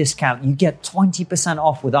massive discount. You get 20%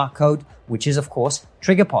 off with our code, which is, of course,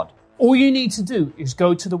 TriggerPod. All you need to do is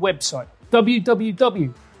go to the website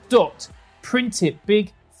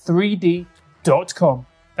www.printitbig3d.com.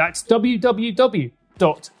 That's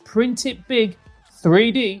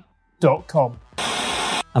www.printitbig3d.com.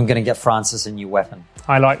 I'm going to get Francis a new weapon.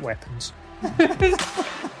 I like weapons.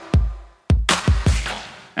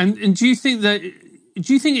 And do you think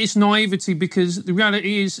it's naivety, because the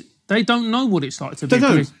reality is they don't know what it's like to be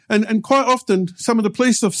police? And quite often some of the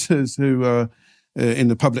police officers who are in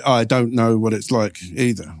the public eye don't know what it's like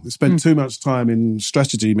either. They spend too much time in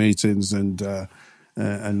strategy meetings and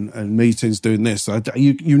meetings doing this.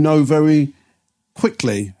 You know very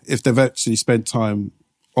quickly if they've actually spent time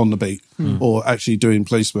on the beat or actually doing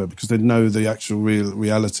police work, because they know the actual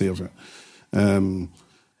reality of it.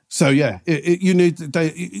 So yeah, you need.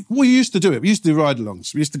 We used to do it. We used to do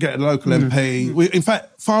ride-alongs. We used to get a local MP. In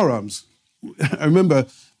fact, firearms. I remember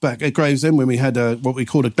back at Gravesend when we had what we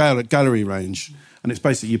called a gallery range, and it's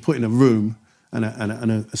basically you put in a room and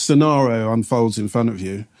a scenario unfolds in front of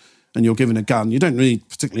you, and you're given a gun. You don't really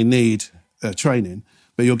particularly need training,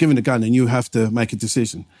 but you're given a gun and you have to make a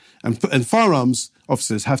decision. And firearms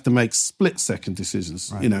officers have to make split-second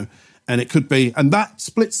decisions, right. And it could be, and that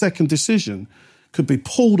split-second decision could be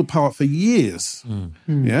pulled apart for years.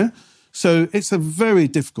 Yeah, so it's a very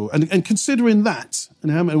difficult. And considering that,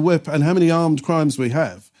 and how many armed crimes we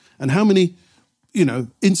have, and how many,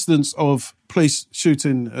 incidents of police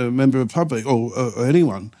shooting a member of the public or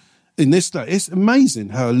anyone in this day, it's amazing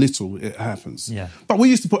how little it happens. Yeah. But we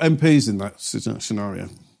used to put MPs in that scenario,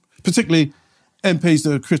 particularly MPs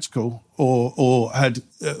that are critical or had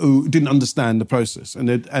who didn't understand the process,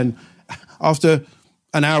 and after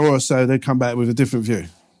an hour or so, they come back with a different view.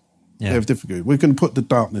 Yeah. They have a different view. We're going to put the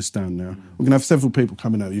darkness down now. We're going to have several people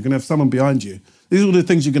coming out. You're going to have someone behind you. These are all the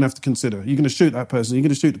things you're going to have to consider. You're going to shoot that person. You're going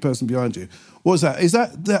to shoot the person behind you. What's that?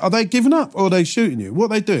 Are they giving up or are they shooting you? What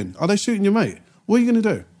are they doing? Are they shooting your mate? What are you going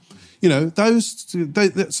to do?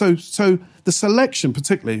 So the selection,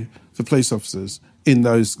 particularly for police officers in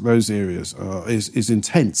those areas, is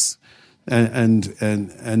intense,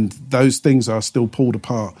 and those things are still pulled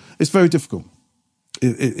apart. It's very difficult.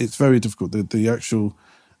 It's very difficult. The actual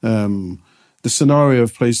the scenario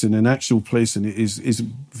of policing and actual policing is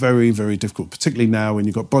very, very difficult, particularly now when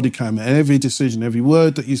you've got body cam, and every decision, every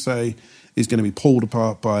word that you say is going to be pulled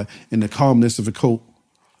apart in the calmness of a court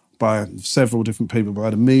by several different people, by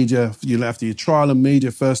the media. You'll have to your trial and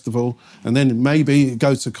media first of all, and then maybe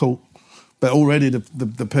go to court. But already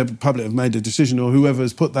the public have made a decision, or whoever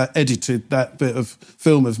has edited that bit of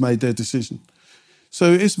film has made their decision.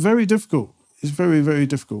 So it's very difficult. It's a very, very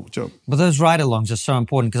difficult job. But those ride-alongs are so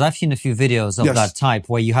important, because I've seen a few videos of that type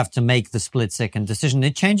where you have to make the split-second decision.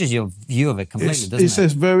 It changes your view of it completely, doesn't it? It's a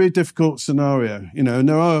very difficult scenario, and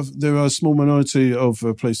there are a small minority of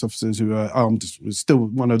police officers who are armed. It's still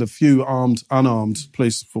one of the few unarmed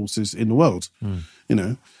police forces in the world,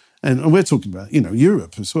 And we're talking about,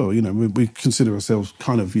 Europe as well. We consider ourselves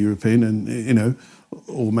kind of European and,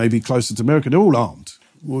 or maybe closer to America. They're all armed.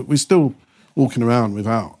 We're still walking around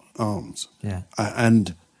without arms. Yeah.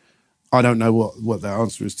 And I don't know what the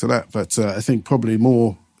answer is to that, but I think probably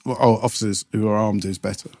more officers who are armed is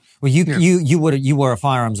better. Well, you were a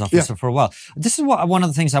firearms officer for a while. This is one of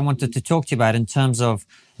the things I wanted to talk to you about in terms of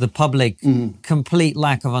the public complete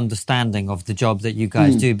lack of understanding of the job that you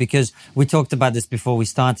guys do, because we talked about this before we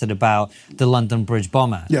started about the London Bridge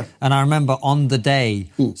bomber. Yeah. And I remember on the day,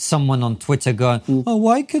 someone on Twitter going, oh,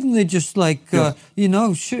 why couldn't they just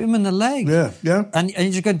shoot him in the leg? Yeah, yeah. And you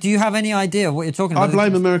just go, do you have any idea what you're talking about? I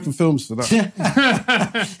blame American films for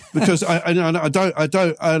that. Because I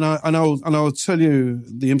don't, and I'll tell you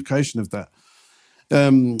the implication of that.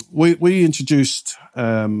 We introduced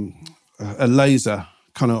a laser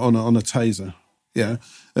kind of on a taser, yeah,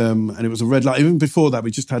 and it was a red light. Even before that,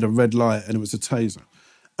 we just had a red light, and it was a taser.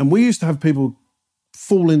 And we used to have people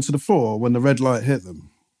fall into the floor when the red light hit them.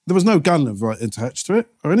 There was no gun attached to it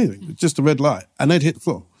or anything, just a red light, and they'd hit the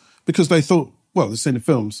floor because they thought, well, they've seen the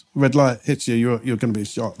films, red light hits you, you're going to be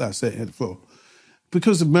shot. That's it, hit the floor.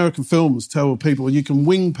 Because American films tell people you can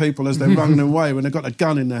wing people as they're running away when they've got a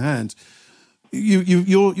gun in their hand.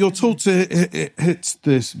 You're taught to hit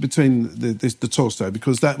this between the torso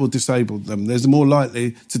because that will disable them. There's more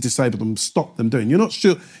likely to disable them, stop them doing. You don't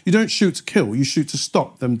shoot to kill. You shoot to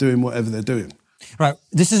stop them doing whatever they're doing. Right.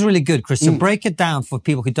 This is really good, Chris. So break it down for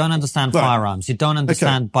people who don't understand firearms, who don't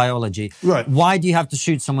understand biology. Right. Why do you have to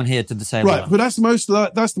shoot someone here to disable them? Right. But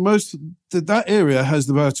that area has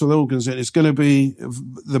the vital organs in it. It's going to be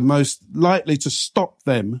the most likely to stop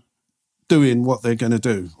them doing what they're going to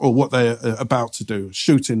do or what they're about to do,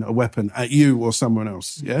 shooting a weapon at you or someone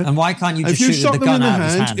else. Yeah. And why can't you just shoot the gun out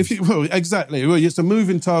of his hand? Exactly. Well, it's a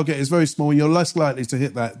moving target. It's very small. You're less likely to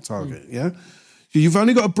hit that target. Yeah. You've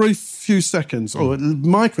only got a brief few seconds or a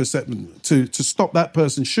microsecond to stop that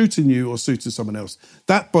person shooting you or shooting someone else.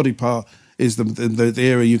 That body part is the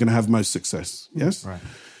area you're going to have most success. Yes? Right.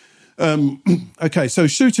 Okay, so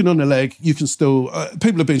shooting on the leg, you can still...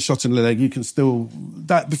 people have been shot in the leg, you can still...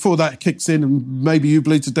 before that kicks in and maybe you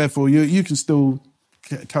bleed to death or you can still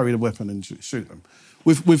carry the weapon and shoot them.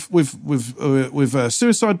 With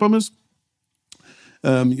suicide bombers...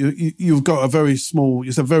 you've got a very small...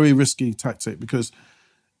 It's a very risky tactic because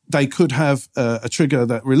they could have a trigger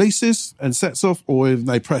that releases and sets off, or if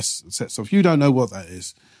they press and sets off. You don't know what that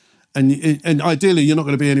is. And ideally, you're not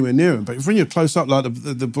going to be anywhere near them. But when you're close up, like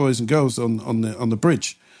the boys and girls on the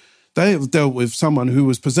bridge, they have dealt with someone who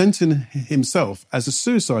was presenting himself as a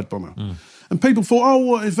suicide bomber. And people thought, oh,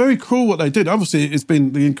 well, it's very cruel what they did. Obviously,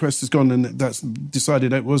 the inquest has gone and that's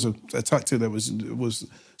decided it was a tactic that was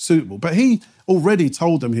suitable. But he already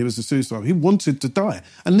told them he was a suicide bomber. He wanted to die.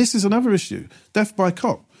 And this is another issue, death by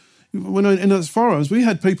cop. When as far as we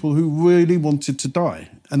had people who really wanted to die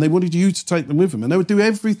and they wanted you to take them with them and they would do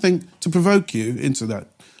everything to provoke you into that.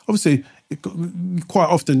 Obviously, quite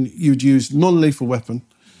often you'd use non-lethal weapon,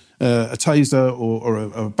 a taser or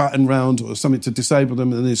a baton round or something to disable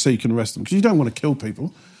them and then so you can arrest them because you don't want to kill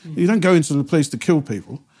people. You don't go into the police to kill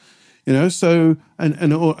people, you know. So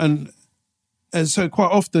and so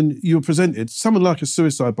quite often you're presented someone like a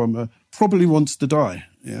suicide bomber probably wants to die,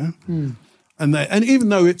 yeah. And even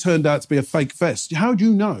though it turned out to be a fake vest, how do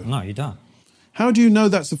you know? No, you don't. How do you know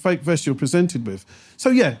that's a fake vest you're presented with?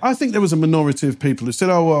 So, yeah, I think there was a minority of people who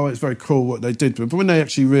said, oh, well, it's very cruel what they did. But when they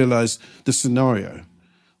actually realised the scenario,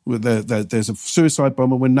 there's a suicide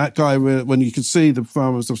bomber, when that guy, when you can see the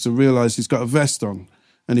firearms officer realise he's got a vest on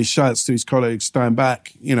and he shouts to his colleagues, stand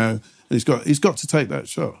back, you know, and he's got to take that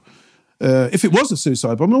shot. If it was a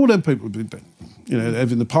suicide bomb, all them people would have been dead. You know,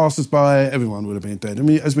 even the passers-by, everyone would have been dead. I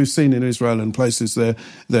mean, as we've seen in Israel and places there,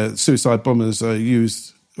 the suicide bombers are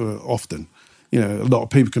used often. You know, a lot of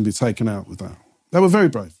people can be taken out with that. They were very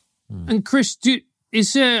brave. And Chris,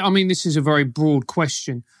 this is a very broad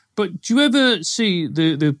question, but do you ever see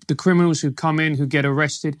the criminals who come in, who get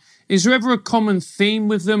arrested? Is there ever a common theme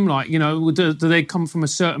with them? Like, you know, do they come from a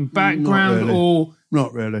certain background or...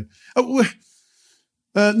 Not really.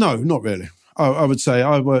 No, not really. I would say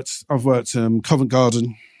I've worked Covent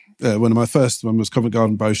Garden. One of my first one was Covent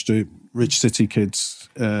Garden, Bow Street. Rich city kids,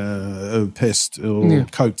 pissed or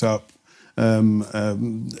coked up.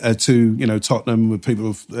 To Tottenham with people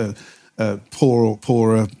of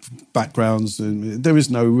poorer backgrounds. And there is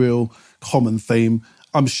no real common theme.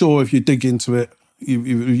 I'm sure if you dig into it,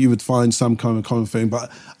 you would find some kind of common theme.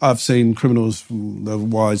 But I've seen criminals from the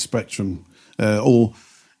wide spectrum, all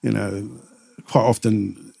quite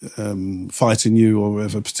often fighting you or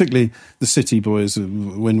whatever, particularly the city boys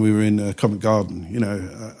when we were in Covent Garden. You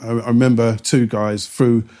know, I remember two guys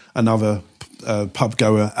threw another pub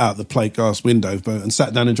goer out the plate glass window and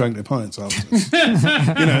sat down and drank their pints afterwards.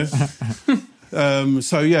 You know.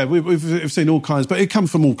 So, yeah, we've seen all kinds, but it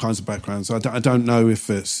comes from all kinds of backgrounds. I don't know if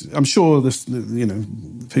it's... I'm sure this,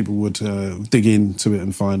 people would dig into it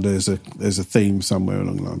and find there's a theme somewhere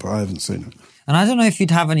along the line, but I haven't seen it. And I don't know if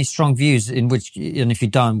you'd have any strong views in which, and if you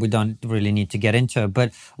don't, we don't really need to get into it.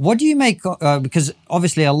 But what do you make? Because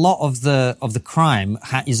obviously, a lot of the crime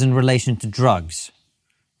is in relation to drugs,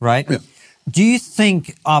 right? Yeah. Do you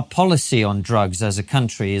think our policy on drugs as a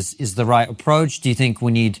country is the right approach? Do you think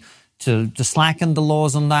we need to slacken the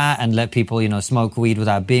laws on that and let people, smoke weed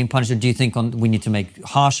without being punished? Or do you think we need to make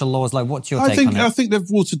harsher laws? Like, what's your take on it? I think they've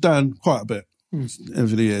watered down quite a bit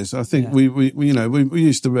over the years. I think we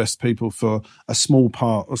used to arrest people for a small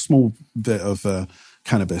bit of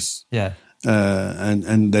cannabis. Yeah.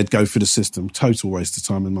 And they'd go through the system. Total waste of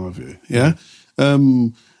time in my view. Yeah.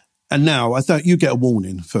 And now I think you get a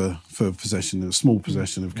warning for possession, a small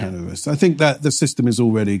possession of cannabis. I think that the system is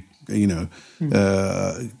already, going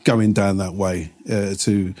down that way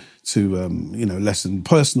to lessen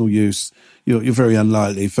personal use. You're very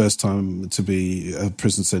unlikely first time to be a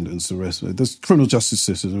prison sentence arrested. The criminal justice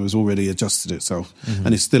system has already adjusted itself,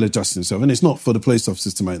 and it's still adjusting itself. And it's not for the police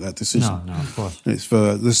officers to make that decision. No, of course. It's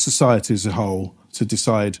for the society as a whole to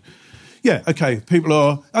decide. Yeah, okay, people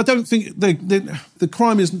are... I don't think... the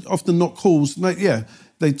crime is often not caused...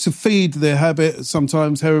 to feed their habit,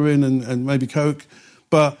 sometimes heroin and maybe coke,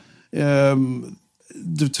 but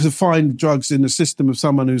to find drugs in the system of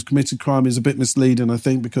someone who's committed crime is a bit misleading, I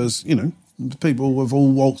think, because, people of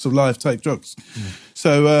all walks of life take drugs.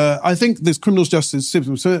 So I think this criminal justice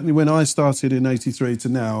system, certainly when I started in 83 to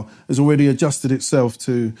now, has already adjusted itself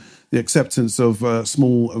to the acceptance of a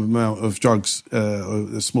small amount of drugs,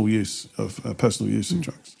 a small use of personal use of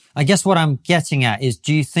drugs. I guess what I'm getting at is,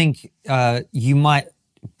 do you think you might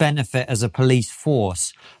benefit as a police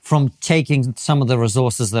force from taking some of the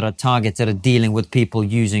resources that are targeted at dealing with people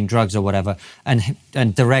using drugs or whatever and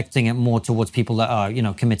directing it more towards people that are,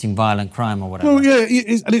 committing violent crime or whatever? Well, yeah,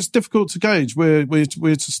 and it's difficult to gauge where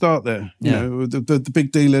to start there. The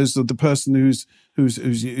big dealers or the person who's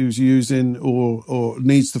using or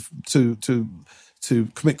needs to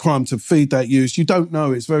commit crime to feed that use. You don't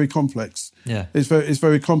know. It's very complex. Yeah, it's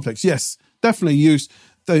very complex. Yes, definitely use.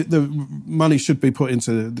 The money should be put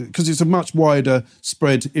into, because it's a much wider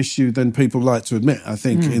spread issue than people like to admit, I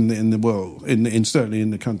think, in the world, certainly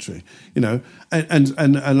in the country, and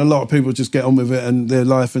a lot of people just get on with it and their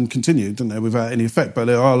life and continue, don't they, without any effect. But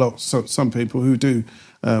there are some people who do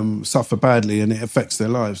suffer badly and it affects their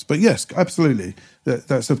lives. But yes, absolutely,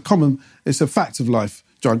 it's a fact of life,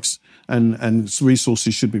 drugs. And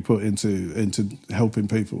resources should be put into helping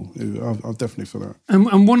people. I'm definitely for that.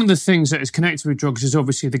 And one of the things that is connected with drugs is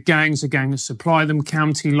obviously the gangs that supply them,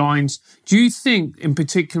 county lines. Do you think, in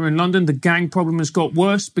particular in London, the gang problem has got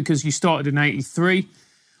worse because you started in 83?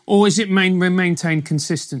 Or is it maintained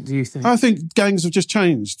consistent, do you think? I think gangs have just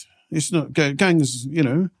changed. It's not gangs,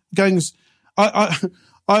 gangs. I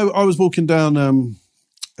was walking down...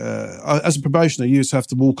 as a probationer, you used to have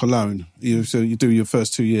to walk alone. So you do your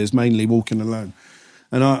first 2 years mainly walking alone.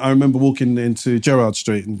 And I remember walking into Gerrard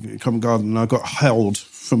Street in Covent Garden, and I got held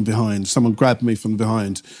from behind. Someone grabbed me from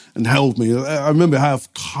behind and held me. I remember how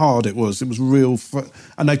hard it was. It was real.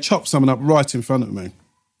 And they chopped someone up right in front of me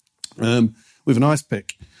with an ice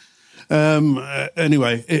pick.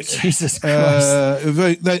 Anyway. Jesus Christ.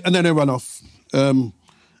 And then they run off. And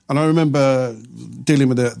I remember dealing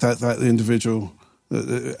with that individual.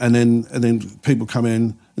 And then people come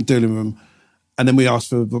in and dealing with them, and then we ask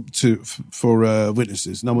for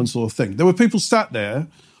witnesses. No one saw a thing. There were people sat there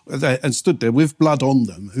and stood there with blood on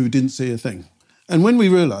them who didn't see a thing. And when we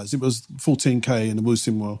realised it was 14K and the Wu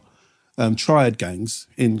Simwell triad gangs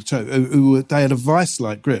who they had a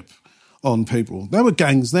vice-like grip on people. There were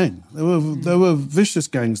gangs then. There were vicious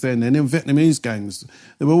gangs then, and then Vietnamese gangs.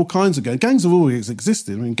 There were all kinds of gangs. Gangs have always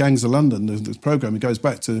existed. I mean, Gangs of London, the programme, it goes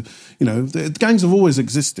back to, the gangs have always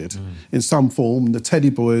existed in some form. The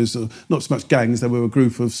Teddy Boys, not so much gangs, they were a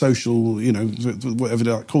group of social, whatever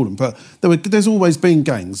they like to call them. But there's always been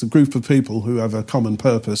gangs, a group of people who have a common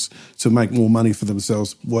purpose to make more money for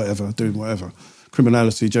themselves, doing whatever.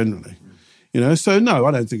 Criminality generally. So no,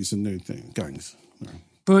 I don't think it's a new thing, gangs. No.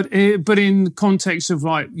 But in the context of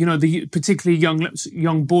the particularly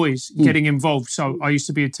young boys getting involved. So I used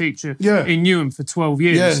to be a teacher in Newham for 12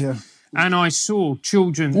 years. Yeah. And I saw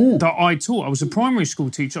children that I taught. I was a primary school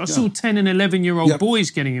teacher. I saw 10 and 11-year-old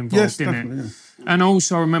boys getting involved in it. Yeah. And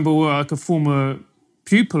also I remember a former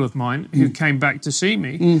pupil of mine who came back to see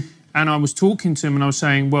me. And I was talking to him and I was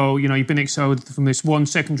saying, well, you've been expelled from this one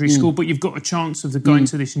secondary school, but you've got a chance of going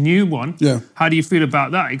to this new one. Yeah. How do you feel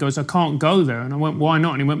about that? He goes, I can't go there. And I went, why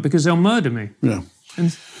not? And he went, because they'll murder me. Yeah.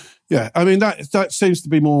 I mean, that seems to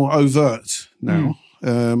be more overt now.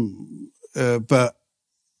 But,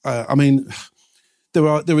 I mean,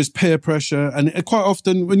 there is peer pressure, and quite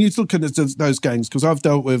often when you look at those gangs, because I've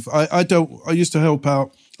dealt with, I used to help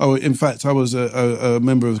out. Oh, in fact, I was a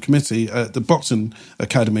member of the committee at the Boxing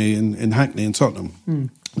Academy in Hackney in Tottenham.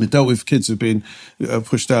 We dealt with kids who've been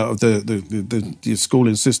pushed out of the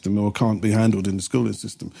schooling system or can't be handled in the schooling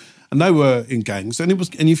system, and they were in gangs. And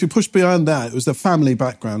if you push beyond that, it was the family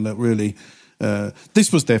background that really.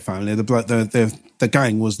 This was their family. The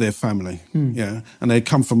gang was their family. Yeah, and they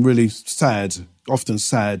come from really often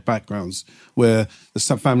sad backgrounds where the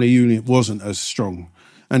family unit wasn't as strong.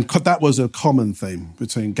 And that was a common theme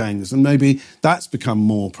between gangs, and maybe that's become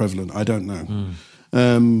more prevalent. I don't know.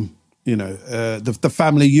 The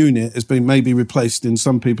family unit has been maybe replaced in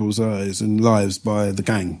some people's eyes and lives by the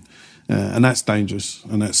gang, and that's dangerous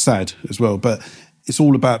and that's sad as well. But it's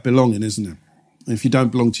all about belonging, isn't it? If you don't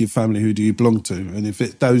belong to your family, who do you belong to? And if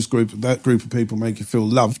that group of people make you feel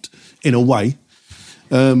loved in a way,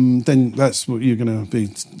 then that's what you're going to be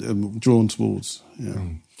drawn towards. Yeah.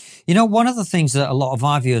 You know, one of the things that a lot of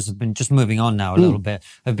our viewers have been, just moving on now a little bit,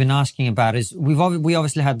 have been asking about is we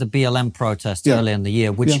obviously had the BLM protest earlier in the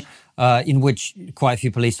year, in which quite a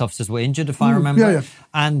few police officers were injured, if I remember.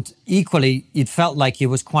 And equally, it felt like it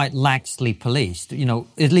was quite laxly policed. You know,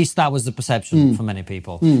 at least that was the perception for many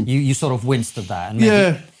people. You sort of winced at that. And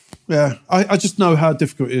Yeah, I just know how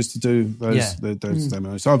difficult it is to do those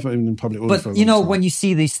demos. I've been in public order for a long time. But, you know, when you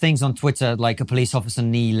see these things on Twitter, like a police officer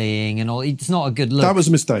kneeling and all, it's not a good look. That was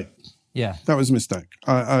a mistake. Yeah. That was a mistake.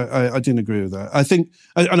 I didn't agree with that. I think,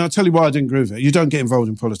 and I'll tell you why I didn't agree with it. You don't get involved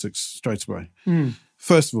in politics straight away.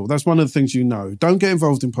 First of all, that's one of the things you know. Don't get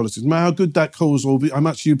involved in politics. No matter how good that cause or how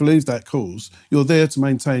much you believe that cause, you're there to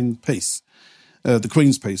maintain peace. The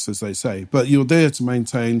Queen's peace, as they say. But you're there to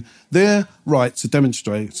maintain their right to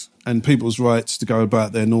demonstrate and people's rights to go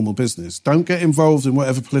about their normal business. Don't get involved in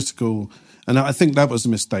whatever political... And I think that was a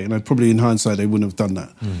mistake. And probably in hindsight, they wouldn't have done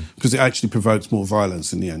that because it actually provoked more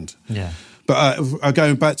violence in the end. Yeah. But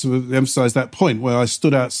going back to emphasise that point where I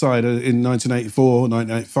stood outside in 1984,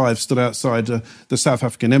 1985, stood outside the South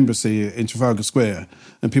African embassy in Trafalgar Square,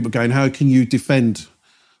 and people going, how can you defend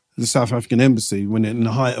the South African embassy when in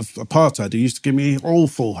the height of apartheid? It used to give me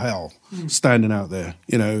awful hell standing out there,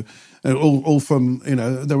 you know, and all from, you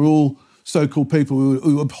know, they were all so-called people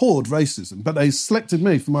who abhorred racism, but they selected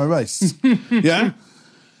me for my race, yeah?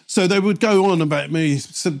 So they would go on about me.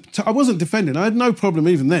 So I wasn't defending. I had no problem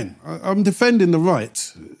even then. I'm defending the right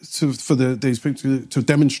for these people to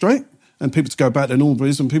demonstrate and people to go back to normal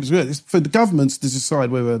business and people to... It's for the governments to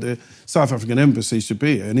decide whether the South African embassy should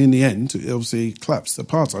be here. And in the end, it obviously collapsed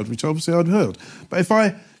apartheid, which obviously I'd heard. But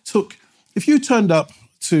if you turned up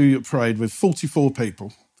to your parade with 44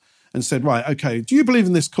 people and said, right, okay, do you believe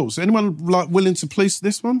in this cause? Anyone willing to police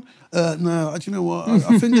this one? No, do you know what?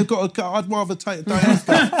 I think they've got I'd rather take a day off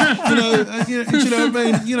that. Do you know what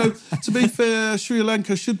I mean? You know, to be fair, Sri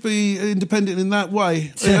Lanka should be independent in that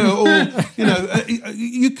way. You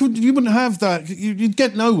wouldn't have that. You'd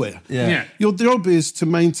get nowhere. Yeah. Your job is to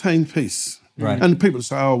maintain peace. Right. And people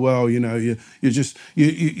say, "Oh well, you know, you'd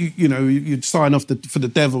sign off for the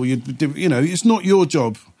devil." It's not your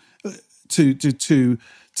job to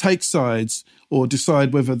take sides or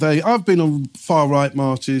decide whether I've been on far right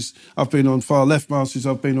marches, I've been on far left marches,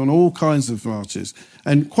 I've been on all kinds of marches,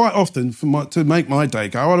 and quite often to make my day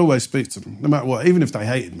go, I'd always speak to them, no matter what, even if they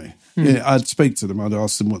hated me. Yeah, I'd speak to them, I'd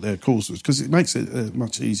ask them what their cause was, because it makes it a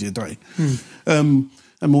much easier day, a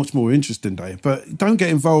much more interesting day. But don't get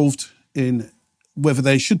involved in whether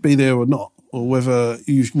they should be there or not, or whether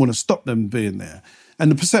you want to stop them being there. And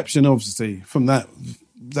the perception, obviously, from that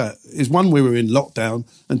is, one, we were in lockdown,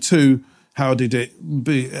 and two, how did it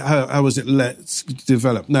be? How was it let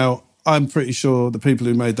develop? Now, I'm pretty sure the people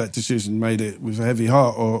who made that decision made it with a heavy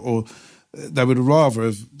heart, or they would rather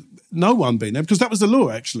have no one been there, because that was the law,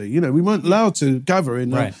 actually. You know, we weren't allowed to gather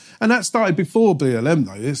in. Right. And that started before BLM,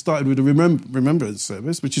 though. It started with the Remembrance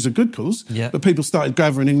Service, which is a good cause. Yeah. But people started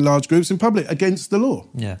gathering in large groups in public against the law.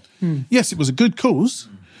 Yeah. Yes, it was a good cause,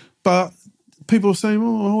 but people are saying,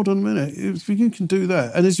 oh, hold on a minute, if you can do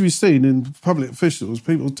that. And as we've seen in public officials,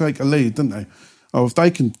 people take a lead, don't they? Oh, if they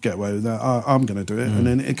can get away with that, I'm going to do it. And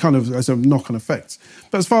then it kind of has a knock-on effect.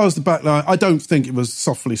 But as far as the backline, I don't think it was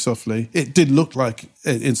softly. It did look like,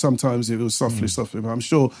 sometimes it was softly, but I'm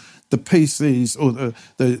sure the PCs or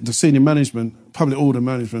the senior management, public order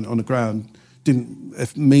management on the ground,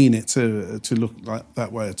 didn't mean it to look like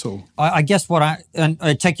that way at all. I guess and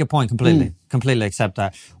I take your point completely accept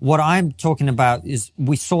that. What I'm talking about is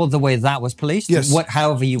we saw the way that was policed, yes.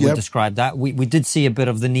 However you would describe that. We did see a bit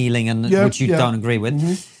of the kneeling, which you don't agree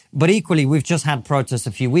with. But equally, we've just had protests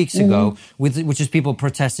a few weeks ago, which is people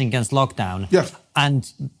protesting against lockdown. Yeah. And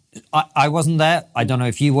I wasn't there. I don't know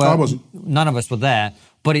if you were. I wasn't. None of us were there.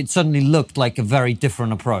 But it certainly looked like a very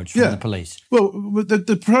different approach from the police. Well, the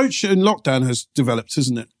approach in lockdown has developed,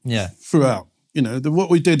 isn't it? Yeah. Throughout. You know,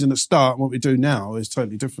 what we did in the start and what we do now is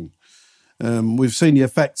totally different. We've seen the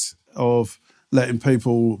effect of letting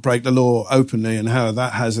people break the law openly and how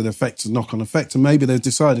that has an effect, a knock-on effect. And maybe they've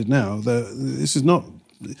decided now that this is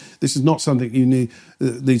not something you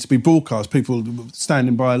needs to be broadcast. People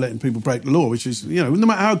standing by letting people break the law, which is, you know, no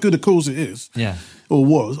matter how good a cause it is, or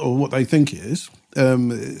what they think it is.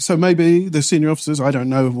 So maybe the senior officers, I don't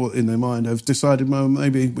know what in their mind, have decided, well,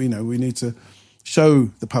 maybe we need to show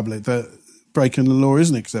the public that breaking the law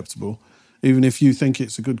isn't acceptable, even if you think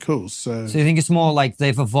it's a good cause. So you think it's more like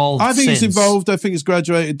they've evolved? I think since. it's evolved. I think it's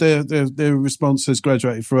graduated. Their response has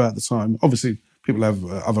graduated throughout the time. Obviously, people have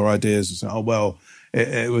other ideas and say, oh, well,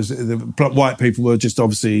 it was the white people were just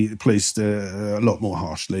obviously policed a lot more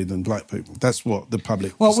harshly than black people. That's what the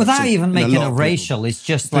public. Well, without even making it racial, it's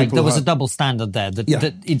just like there was a double standard there.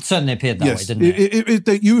 That it certainly appeared that way, didn't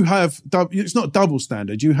it? You have. It's not double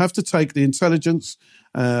standard. You have to take the intelligence,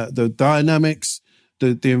 the dynamics,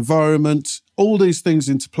 the environment, all these things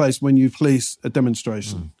into place when you police a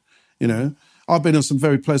demonstration. You know. I've been on some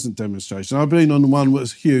very pleasant demonstrations. I've been on one that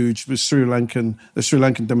was huge, the Sri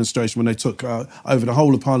Lankan demonstration when they took over the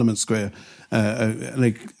whole of Parliament Square.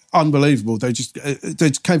 And unbelievable. They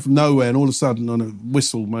just came from nowhere and all of a sudden on a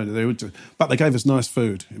whistle, but they gave us nice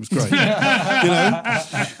food. It was great. You know?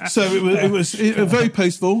 So it was very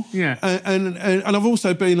peaceful. Yeah. And I've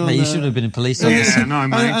also been on... You should have been in police. Yeah, no,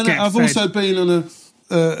 mate. And I've also been on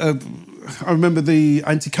I remember the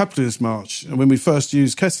anti-capitalist march when we first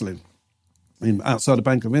used Kesselring. Outside the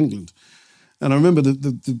Bank of England. And I remember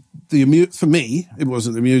for me, it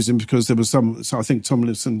wasn't amusing because there was so I think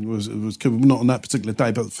Tomlinson was killed, not on that particular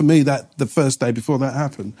day, but for me, the first day before that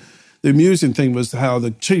happened, the amusing thing was how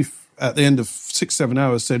the chief at the end of 6-7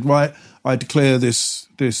 hours said, right, I declare this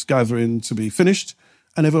gathering to be finished,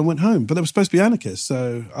 and everyone went home. But they were supposed to be anarchists,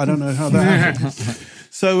 so I don't know how that happened.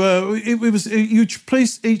 So you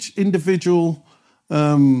police each individual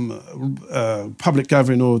public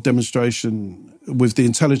gathering or demonstration with the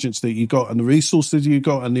intelligence that you got and the resources you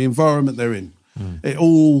got and the environment they're in. It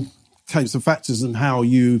all takes the factors in how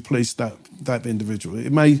you police that individual.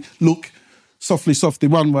 It may look softly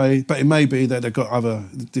one way, but it may be that they've got other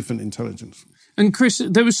different intelligence. And Chris,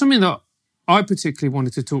 there was something that I particularly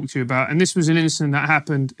wanted to talk to you about, and this was an incident that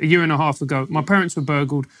happened a year and a half ago. My parents were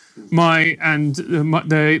burgled, they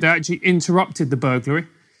actually interrupted the burglary.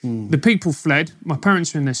 The people fled. My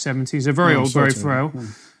parents were in their 70s. They're very old, very frail.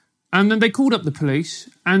 And then they called up the police.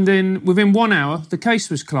 And then within 1 hour, the case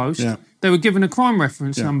was closed. Yeah. They were given a crime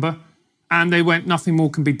reference number. And they went, nothing more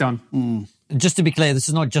can be done. Just to be clear, this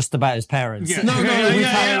is not just about his parents. Yeah. No.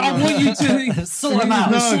 I want you to sort them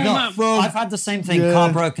out. Well, I've had the same thing,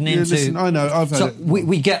 car broken into. Listen, I know, I've had it.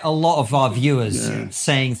 We get a lot of our viewers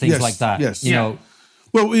saying things like that. Yes. You know.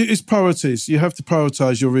 Well, it's priorities. You have to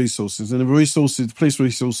prioritise your resources, and the police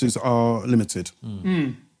resources are limited.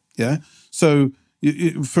 Yeah. So,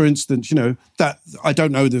 for instance, that I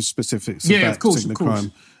don't know the specifics of that particular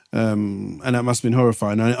crime, and that must have been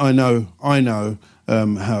horrifying. I know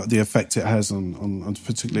how the effect it has on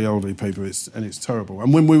particularly elderly people, it's terrible.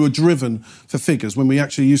 And when we were driven for figures, when we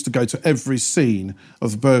actually used to go to every scene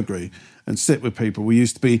of the burglary and sit with people, we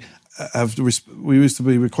used to be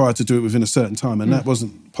required to do it within a certain time, and that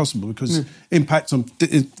wasn't possible because impact on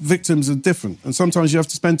victims are different. And sometimes you have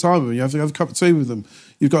to spend time with them. You have to have a cup of tea with them.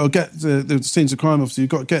 You've got to get the scenes of crime officer.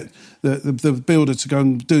 You've got to get the builder to go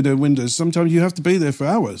and do their windows. Sometimes you have to be there for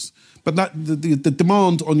hours. But the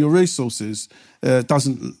demand on your resources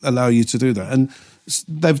doesn't allow you to do that. And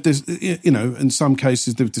they've, in some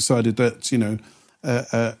cases, they've decided that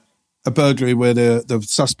a burglary where the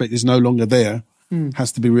suspect is no longer there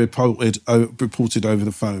has to be reported over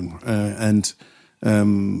the phone, and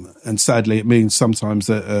sadly, it means sometimes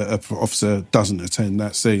that an officer doesn't attend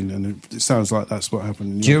that scene, and it sounds like that's what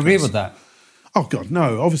happened. Do you agree with that? Oh God,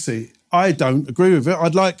 no! Obviously, I don't agree with it.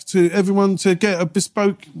 I'd like everyone to get a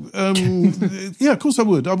bespoke. Yeah, of course I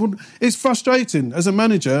would. It's frustrating as a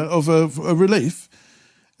manager of a relief.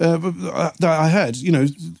 That I had,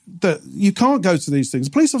 that you can't go to these things.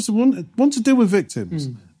 Police officers want to deal with victims.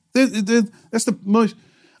 That's the most.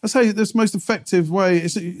 I say that's the most effective way.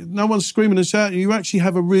 No one's screaming and shouting. You actually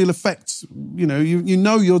have a real effect. You know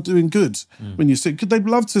you're doing good when you sit. They'd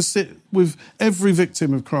love to sit with every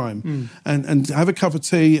victim of crime and have a cup of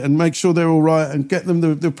tea and make sure they're all right and get them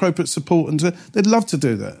the appropriate support. And they'd love to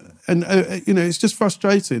do that. And it's just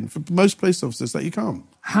frustrating for most police officers that you can't.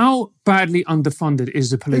 How badly underfunded is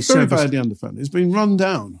the police service? service? It's very badly underfunded. It's been run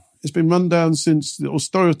down. It's been run down since the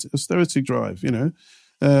austerity drive, you know.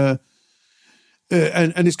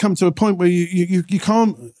 And it's come to a point where you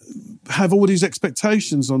can't have all these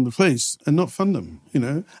expectations on the police and not fund them, you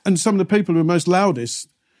know. And some of the people who are most loudest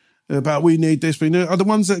about we need this, we need, are the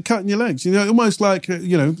ones that are cutting your legs. You know, almost like,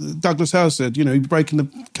 you know, Douglas Howe said, you know, you're breaking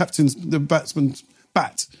the batsman's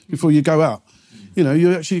bat before you go out. You know,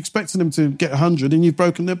 you're actually expecting them to get 100 and you've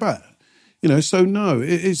broken their bat. You know, so no,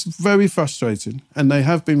 it's very frustrating, and they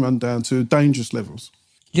have been run down to dangerous levels.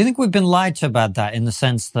 Do you think we've been lied to about that, in the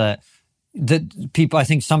sense that people, I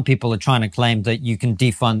think some people are trying to claim that you can not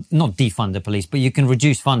defund the police, but you can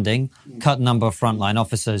reduce funding, cut number of frontline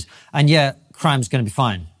officers, and yet crime's going to be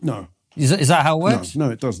fine? No. Is that how it works? No,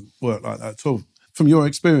 it doesn't work like that at all. From your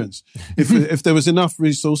experience, if there was enough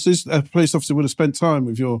resources, a police officer would have spent time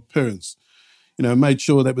with your parents, you know, made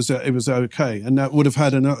sure that it was okay, and that would have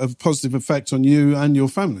had a positive effect on you and your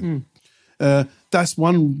family. That's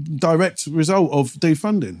one direct result of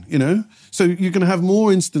defunding, you know. So you're going to have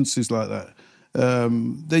more instances like that.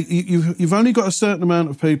 You've only got a certain amount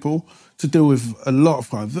of people to deal with a lot of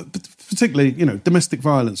crime, particularly, you know, domestic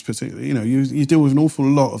violence. Particularly, you know, you deal with an awful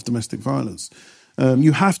lot of domestic violence.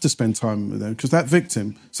 You have to spend time with them, because that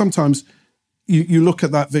victim, sometimes you look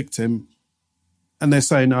at that victim and they're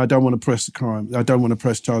saying, no, I don't want to press the crime, I don't want to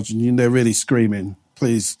press charges, and they're really screaming,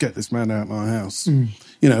 please get this man out of my house, you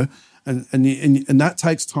know. And that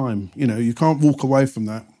takes time. You know, you can't walk away from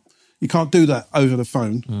that. You can't do that over the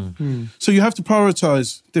phone. So you have to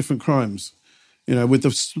prioritise different crimes, you know, with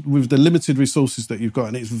the limited resources that you've got.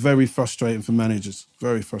 And it's very frustrating for managers,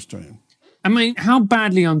 very frustrating. I mean, how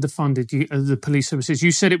badly underfunded are the police services?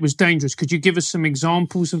 You said it was dangerous. Could you give us some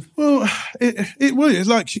examples of? Well, it was. It's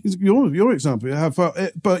like your example. You have,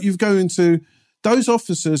 but you go into those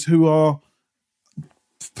officers who are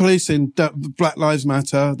policing Black Lives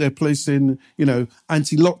Matter, they're policing, you know,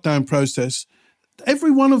 anti-lockdown process. Every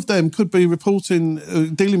one of them could be reporting,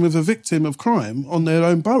 dealing with a victim of crime on their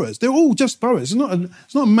own boroughs. They're all just boroughs.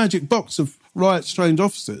 It's not a magic box of riot-trained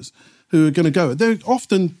officers who are going to go. They're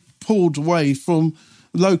often pulled away from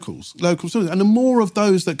locals. And the more of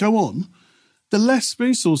those that go on, the less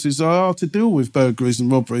resources there are to deal with burglaries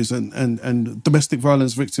and robberies and domestic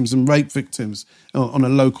violence victims and rape victims on a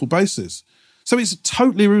local basis. So it's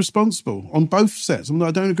totally irresponsible on both sets.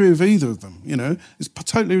 I don't agree with either of them, you know. It's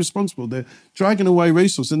totally irresponsible. They're dragging away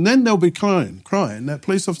resources, and then they'll be crying that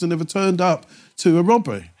police officer never turned up to a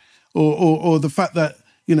robbery, or the fact that,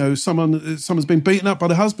 you know, someone's been beaten up by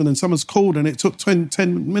the husband and someone's called and it took 10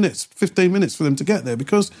 minutes, 15 minutes for them to get there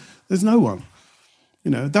because there's no one.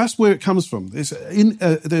 You know, that's where it comes from. It's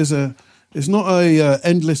not a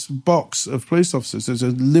endless box of police officers. There's a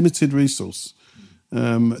limited resource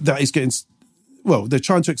that is getting. Well, they're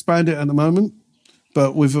trying to expand it at the moment,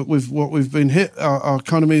 but with what we've been hit, our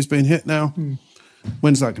economy has been hit now.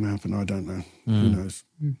 When's that going to happen? I don't know. Who knows?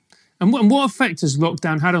 And what effect has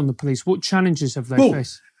lockdown had on the police? What challenges have they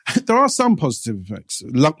faced? There are some positive effects,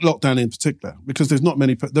 lockdown in particular, because there's not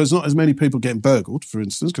as many people getting burgled, for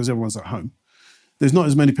instance, because everyone's at home. There's not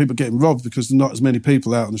as many people getting robbed because there's not as many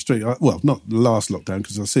people out on the street. Well, not the last lockdown,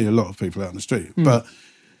 because I see a lot of people out on the street. But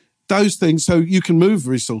those things, so you can move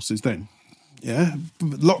resources then. Yeah,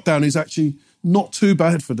 lockdown is actually not too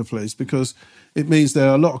bad for the police, because it means there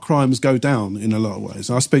are a lot of crimes go down in a lot of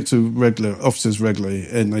ways. I speak to officers regularly,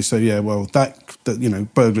 and they say, yeah, well, that you know,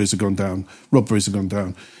 burglaries have gone down, robberies have gone down,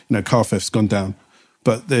 you know, car theft's gone down,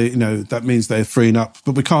 but you know, that means they're freeing up.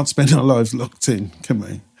 But we can't spend our lives locked in, can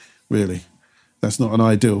we? Really, that's not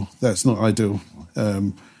ideal.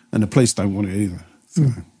 And the police don't want it either. So.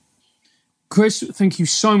 Chris, thank you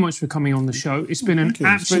so much for coming on the show. It's been an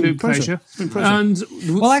absolute pleasure. And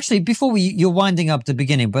well, actually, you're winding up the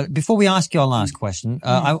beginning, but before we ask your last question,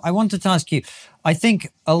 I wanted to ask you, I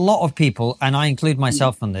think a lot of people, and I include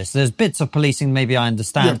myself in this, there's bits of policing maybe I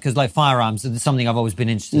understand, because like firearms is something I've always been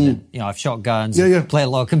interested in. You know, I've shot guns, play a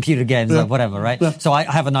lot of computer games, like whatever, right? Yeah. So I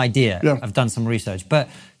have an idea. Yeah. I've done some research. But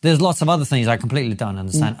there's lots of other things I completely don't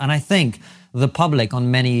understand. And I think the public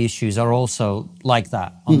on many issues are also like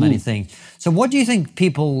that on many things. So what do you think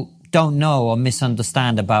people don't know or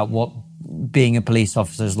misunderstand about what being a police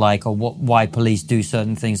officer is like, or why police do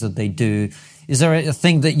certain things that they do? Is there a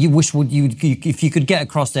thing that you wish if you could get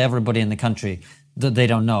across to everybody in the country that they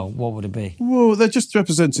don't know, what would it be? Well, they're just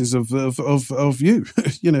representatives of you.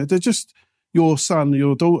 You know, they're just your son,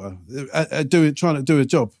 your daughter, trying to do a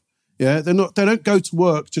job. Yeah, they don't go to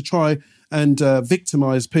work to try and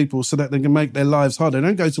victimise people so that they can make their lives harder. They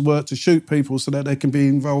don't go to work to shoot people so that they can be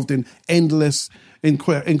involved in endless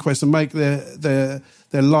inquests and make their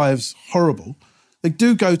lives horrible. They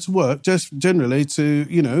do go to work just generally to,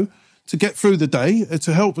 you know, to get through the day,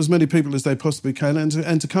 to help as many people as they possibly can,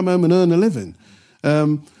 and to come home and earn a living.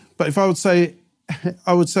 But if I would say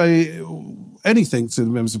anything to the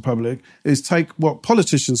members of the public is take what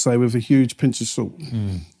politicians say with a huge pinch of salt.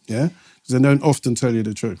 Yeah, because they don't often tell you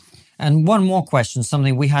the truth. And one more question,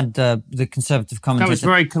 something we had the Conservative commentator... That was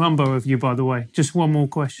very Columbo of you, by the way. Just one more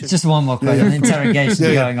question. Just one more question. An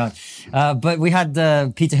interrogation going on. But we had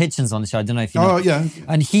Peter Hitchens on the show. I don't know if you know. Oh, yeah.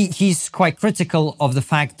 And he's quite critical of the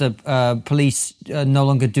fact that police no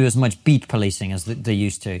longer do as much beat policing as they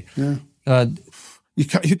used to. Yeah. You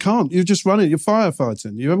can't. You're just running. You're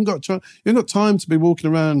firefighting. You haven't got time to be walking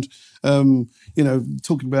around,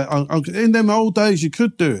 talking about. In them old days, you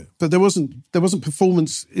could do it, but there wasn't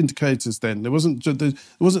performance indicators then. There wasn't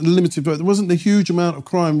limited. There wasn't the huge amount of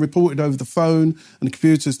crime reported over the phone and the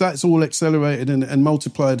computers. That's all accelerated and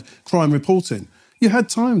multiplied crime reporting. You had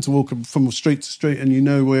time to walk from street to street, and you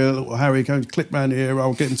know where little Harry goes, clip round here,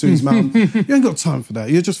 I'll get into his mum. You ain't got time for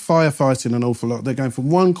that. You're just firefighting an awful lot. They're going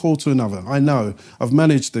from one call to another. I know. I've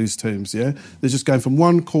managed these teams, yeah? They're just going from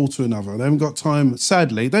one call to another. They haven't got time.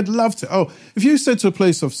 Sadly, they'd love to. Oh, if you said to a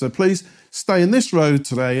police officer, please stay in this road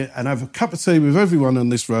today and have a cup of tea with everyone on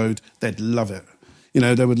this road, they'd love it.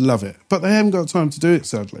 They would love it. But they haven't got time to do it,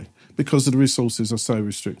 sadly, because the resources are so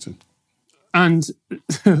restricted. And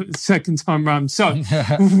second time round. So,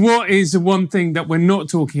 what is the one thing that we're not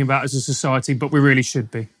talking about as a society, but we really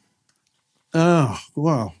should be? Oh,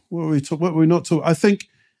 wow. What are we not talking? I think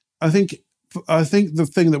the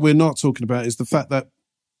thing that we're not talking about is the fact that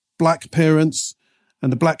black parents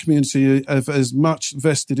and the black community have as much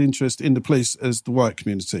vested interest in the police as the white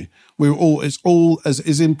community. It's all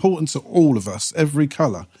as important to all of us, every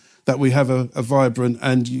colour, that we have a vibrant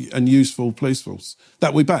and useful police force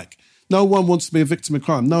that we back. No one wants to be a victim of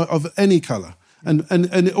crime, no, of any colour. And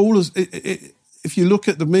it all is. If you look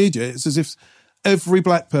at the media, it's as if every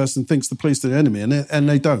black person thinks the police are the enemy, and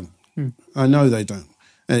they don't. I know they don't.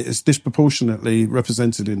 And it's disproportionately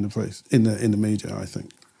represented in the police, in the media, I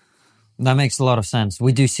think. That makes a lot of sense.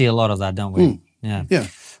 We do see a lot of that, don't we? Yeah.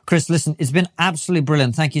 Chris, listen, it's been absolutely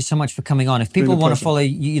brilliant. Thank you so much for coming on. If people want to follow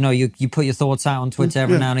you, you put your thoughts out on Twitter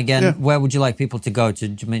every now and again. Where would you like people to go to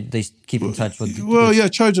they keep in touch with?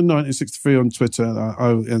 Trojan1963 on Twitter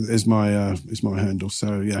is my handle.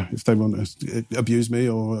 So if they want to abuse me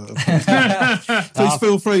or please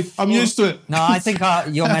feel free. I'm used to it. No, I think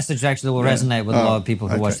your message actually will resonate with a lot of people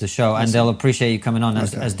who watch the show, and they'll appreciate you coming on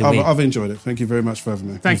as do we. I've enjoyed it. Thank you very much for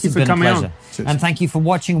having me. Thank you for coming on. And thank you for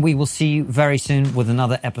watching. We will see you very soon with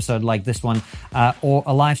another episode like this one, or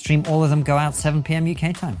a live stream. All of them go out 7 p.m.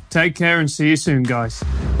 UK time. Take care and see you soon, guys.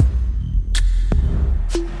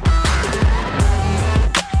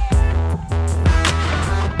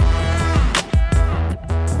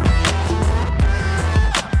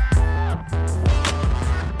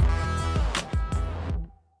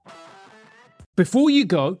 Before you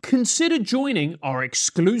go, consider joining our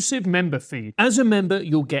exclusive member feed. As a member,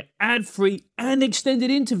 you'll get ad-free and extended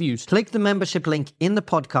interviews. Click the membership link in the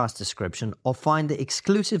podcast description or find the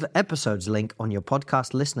exclusive episodes link on your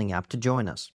podcast listening app to join us.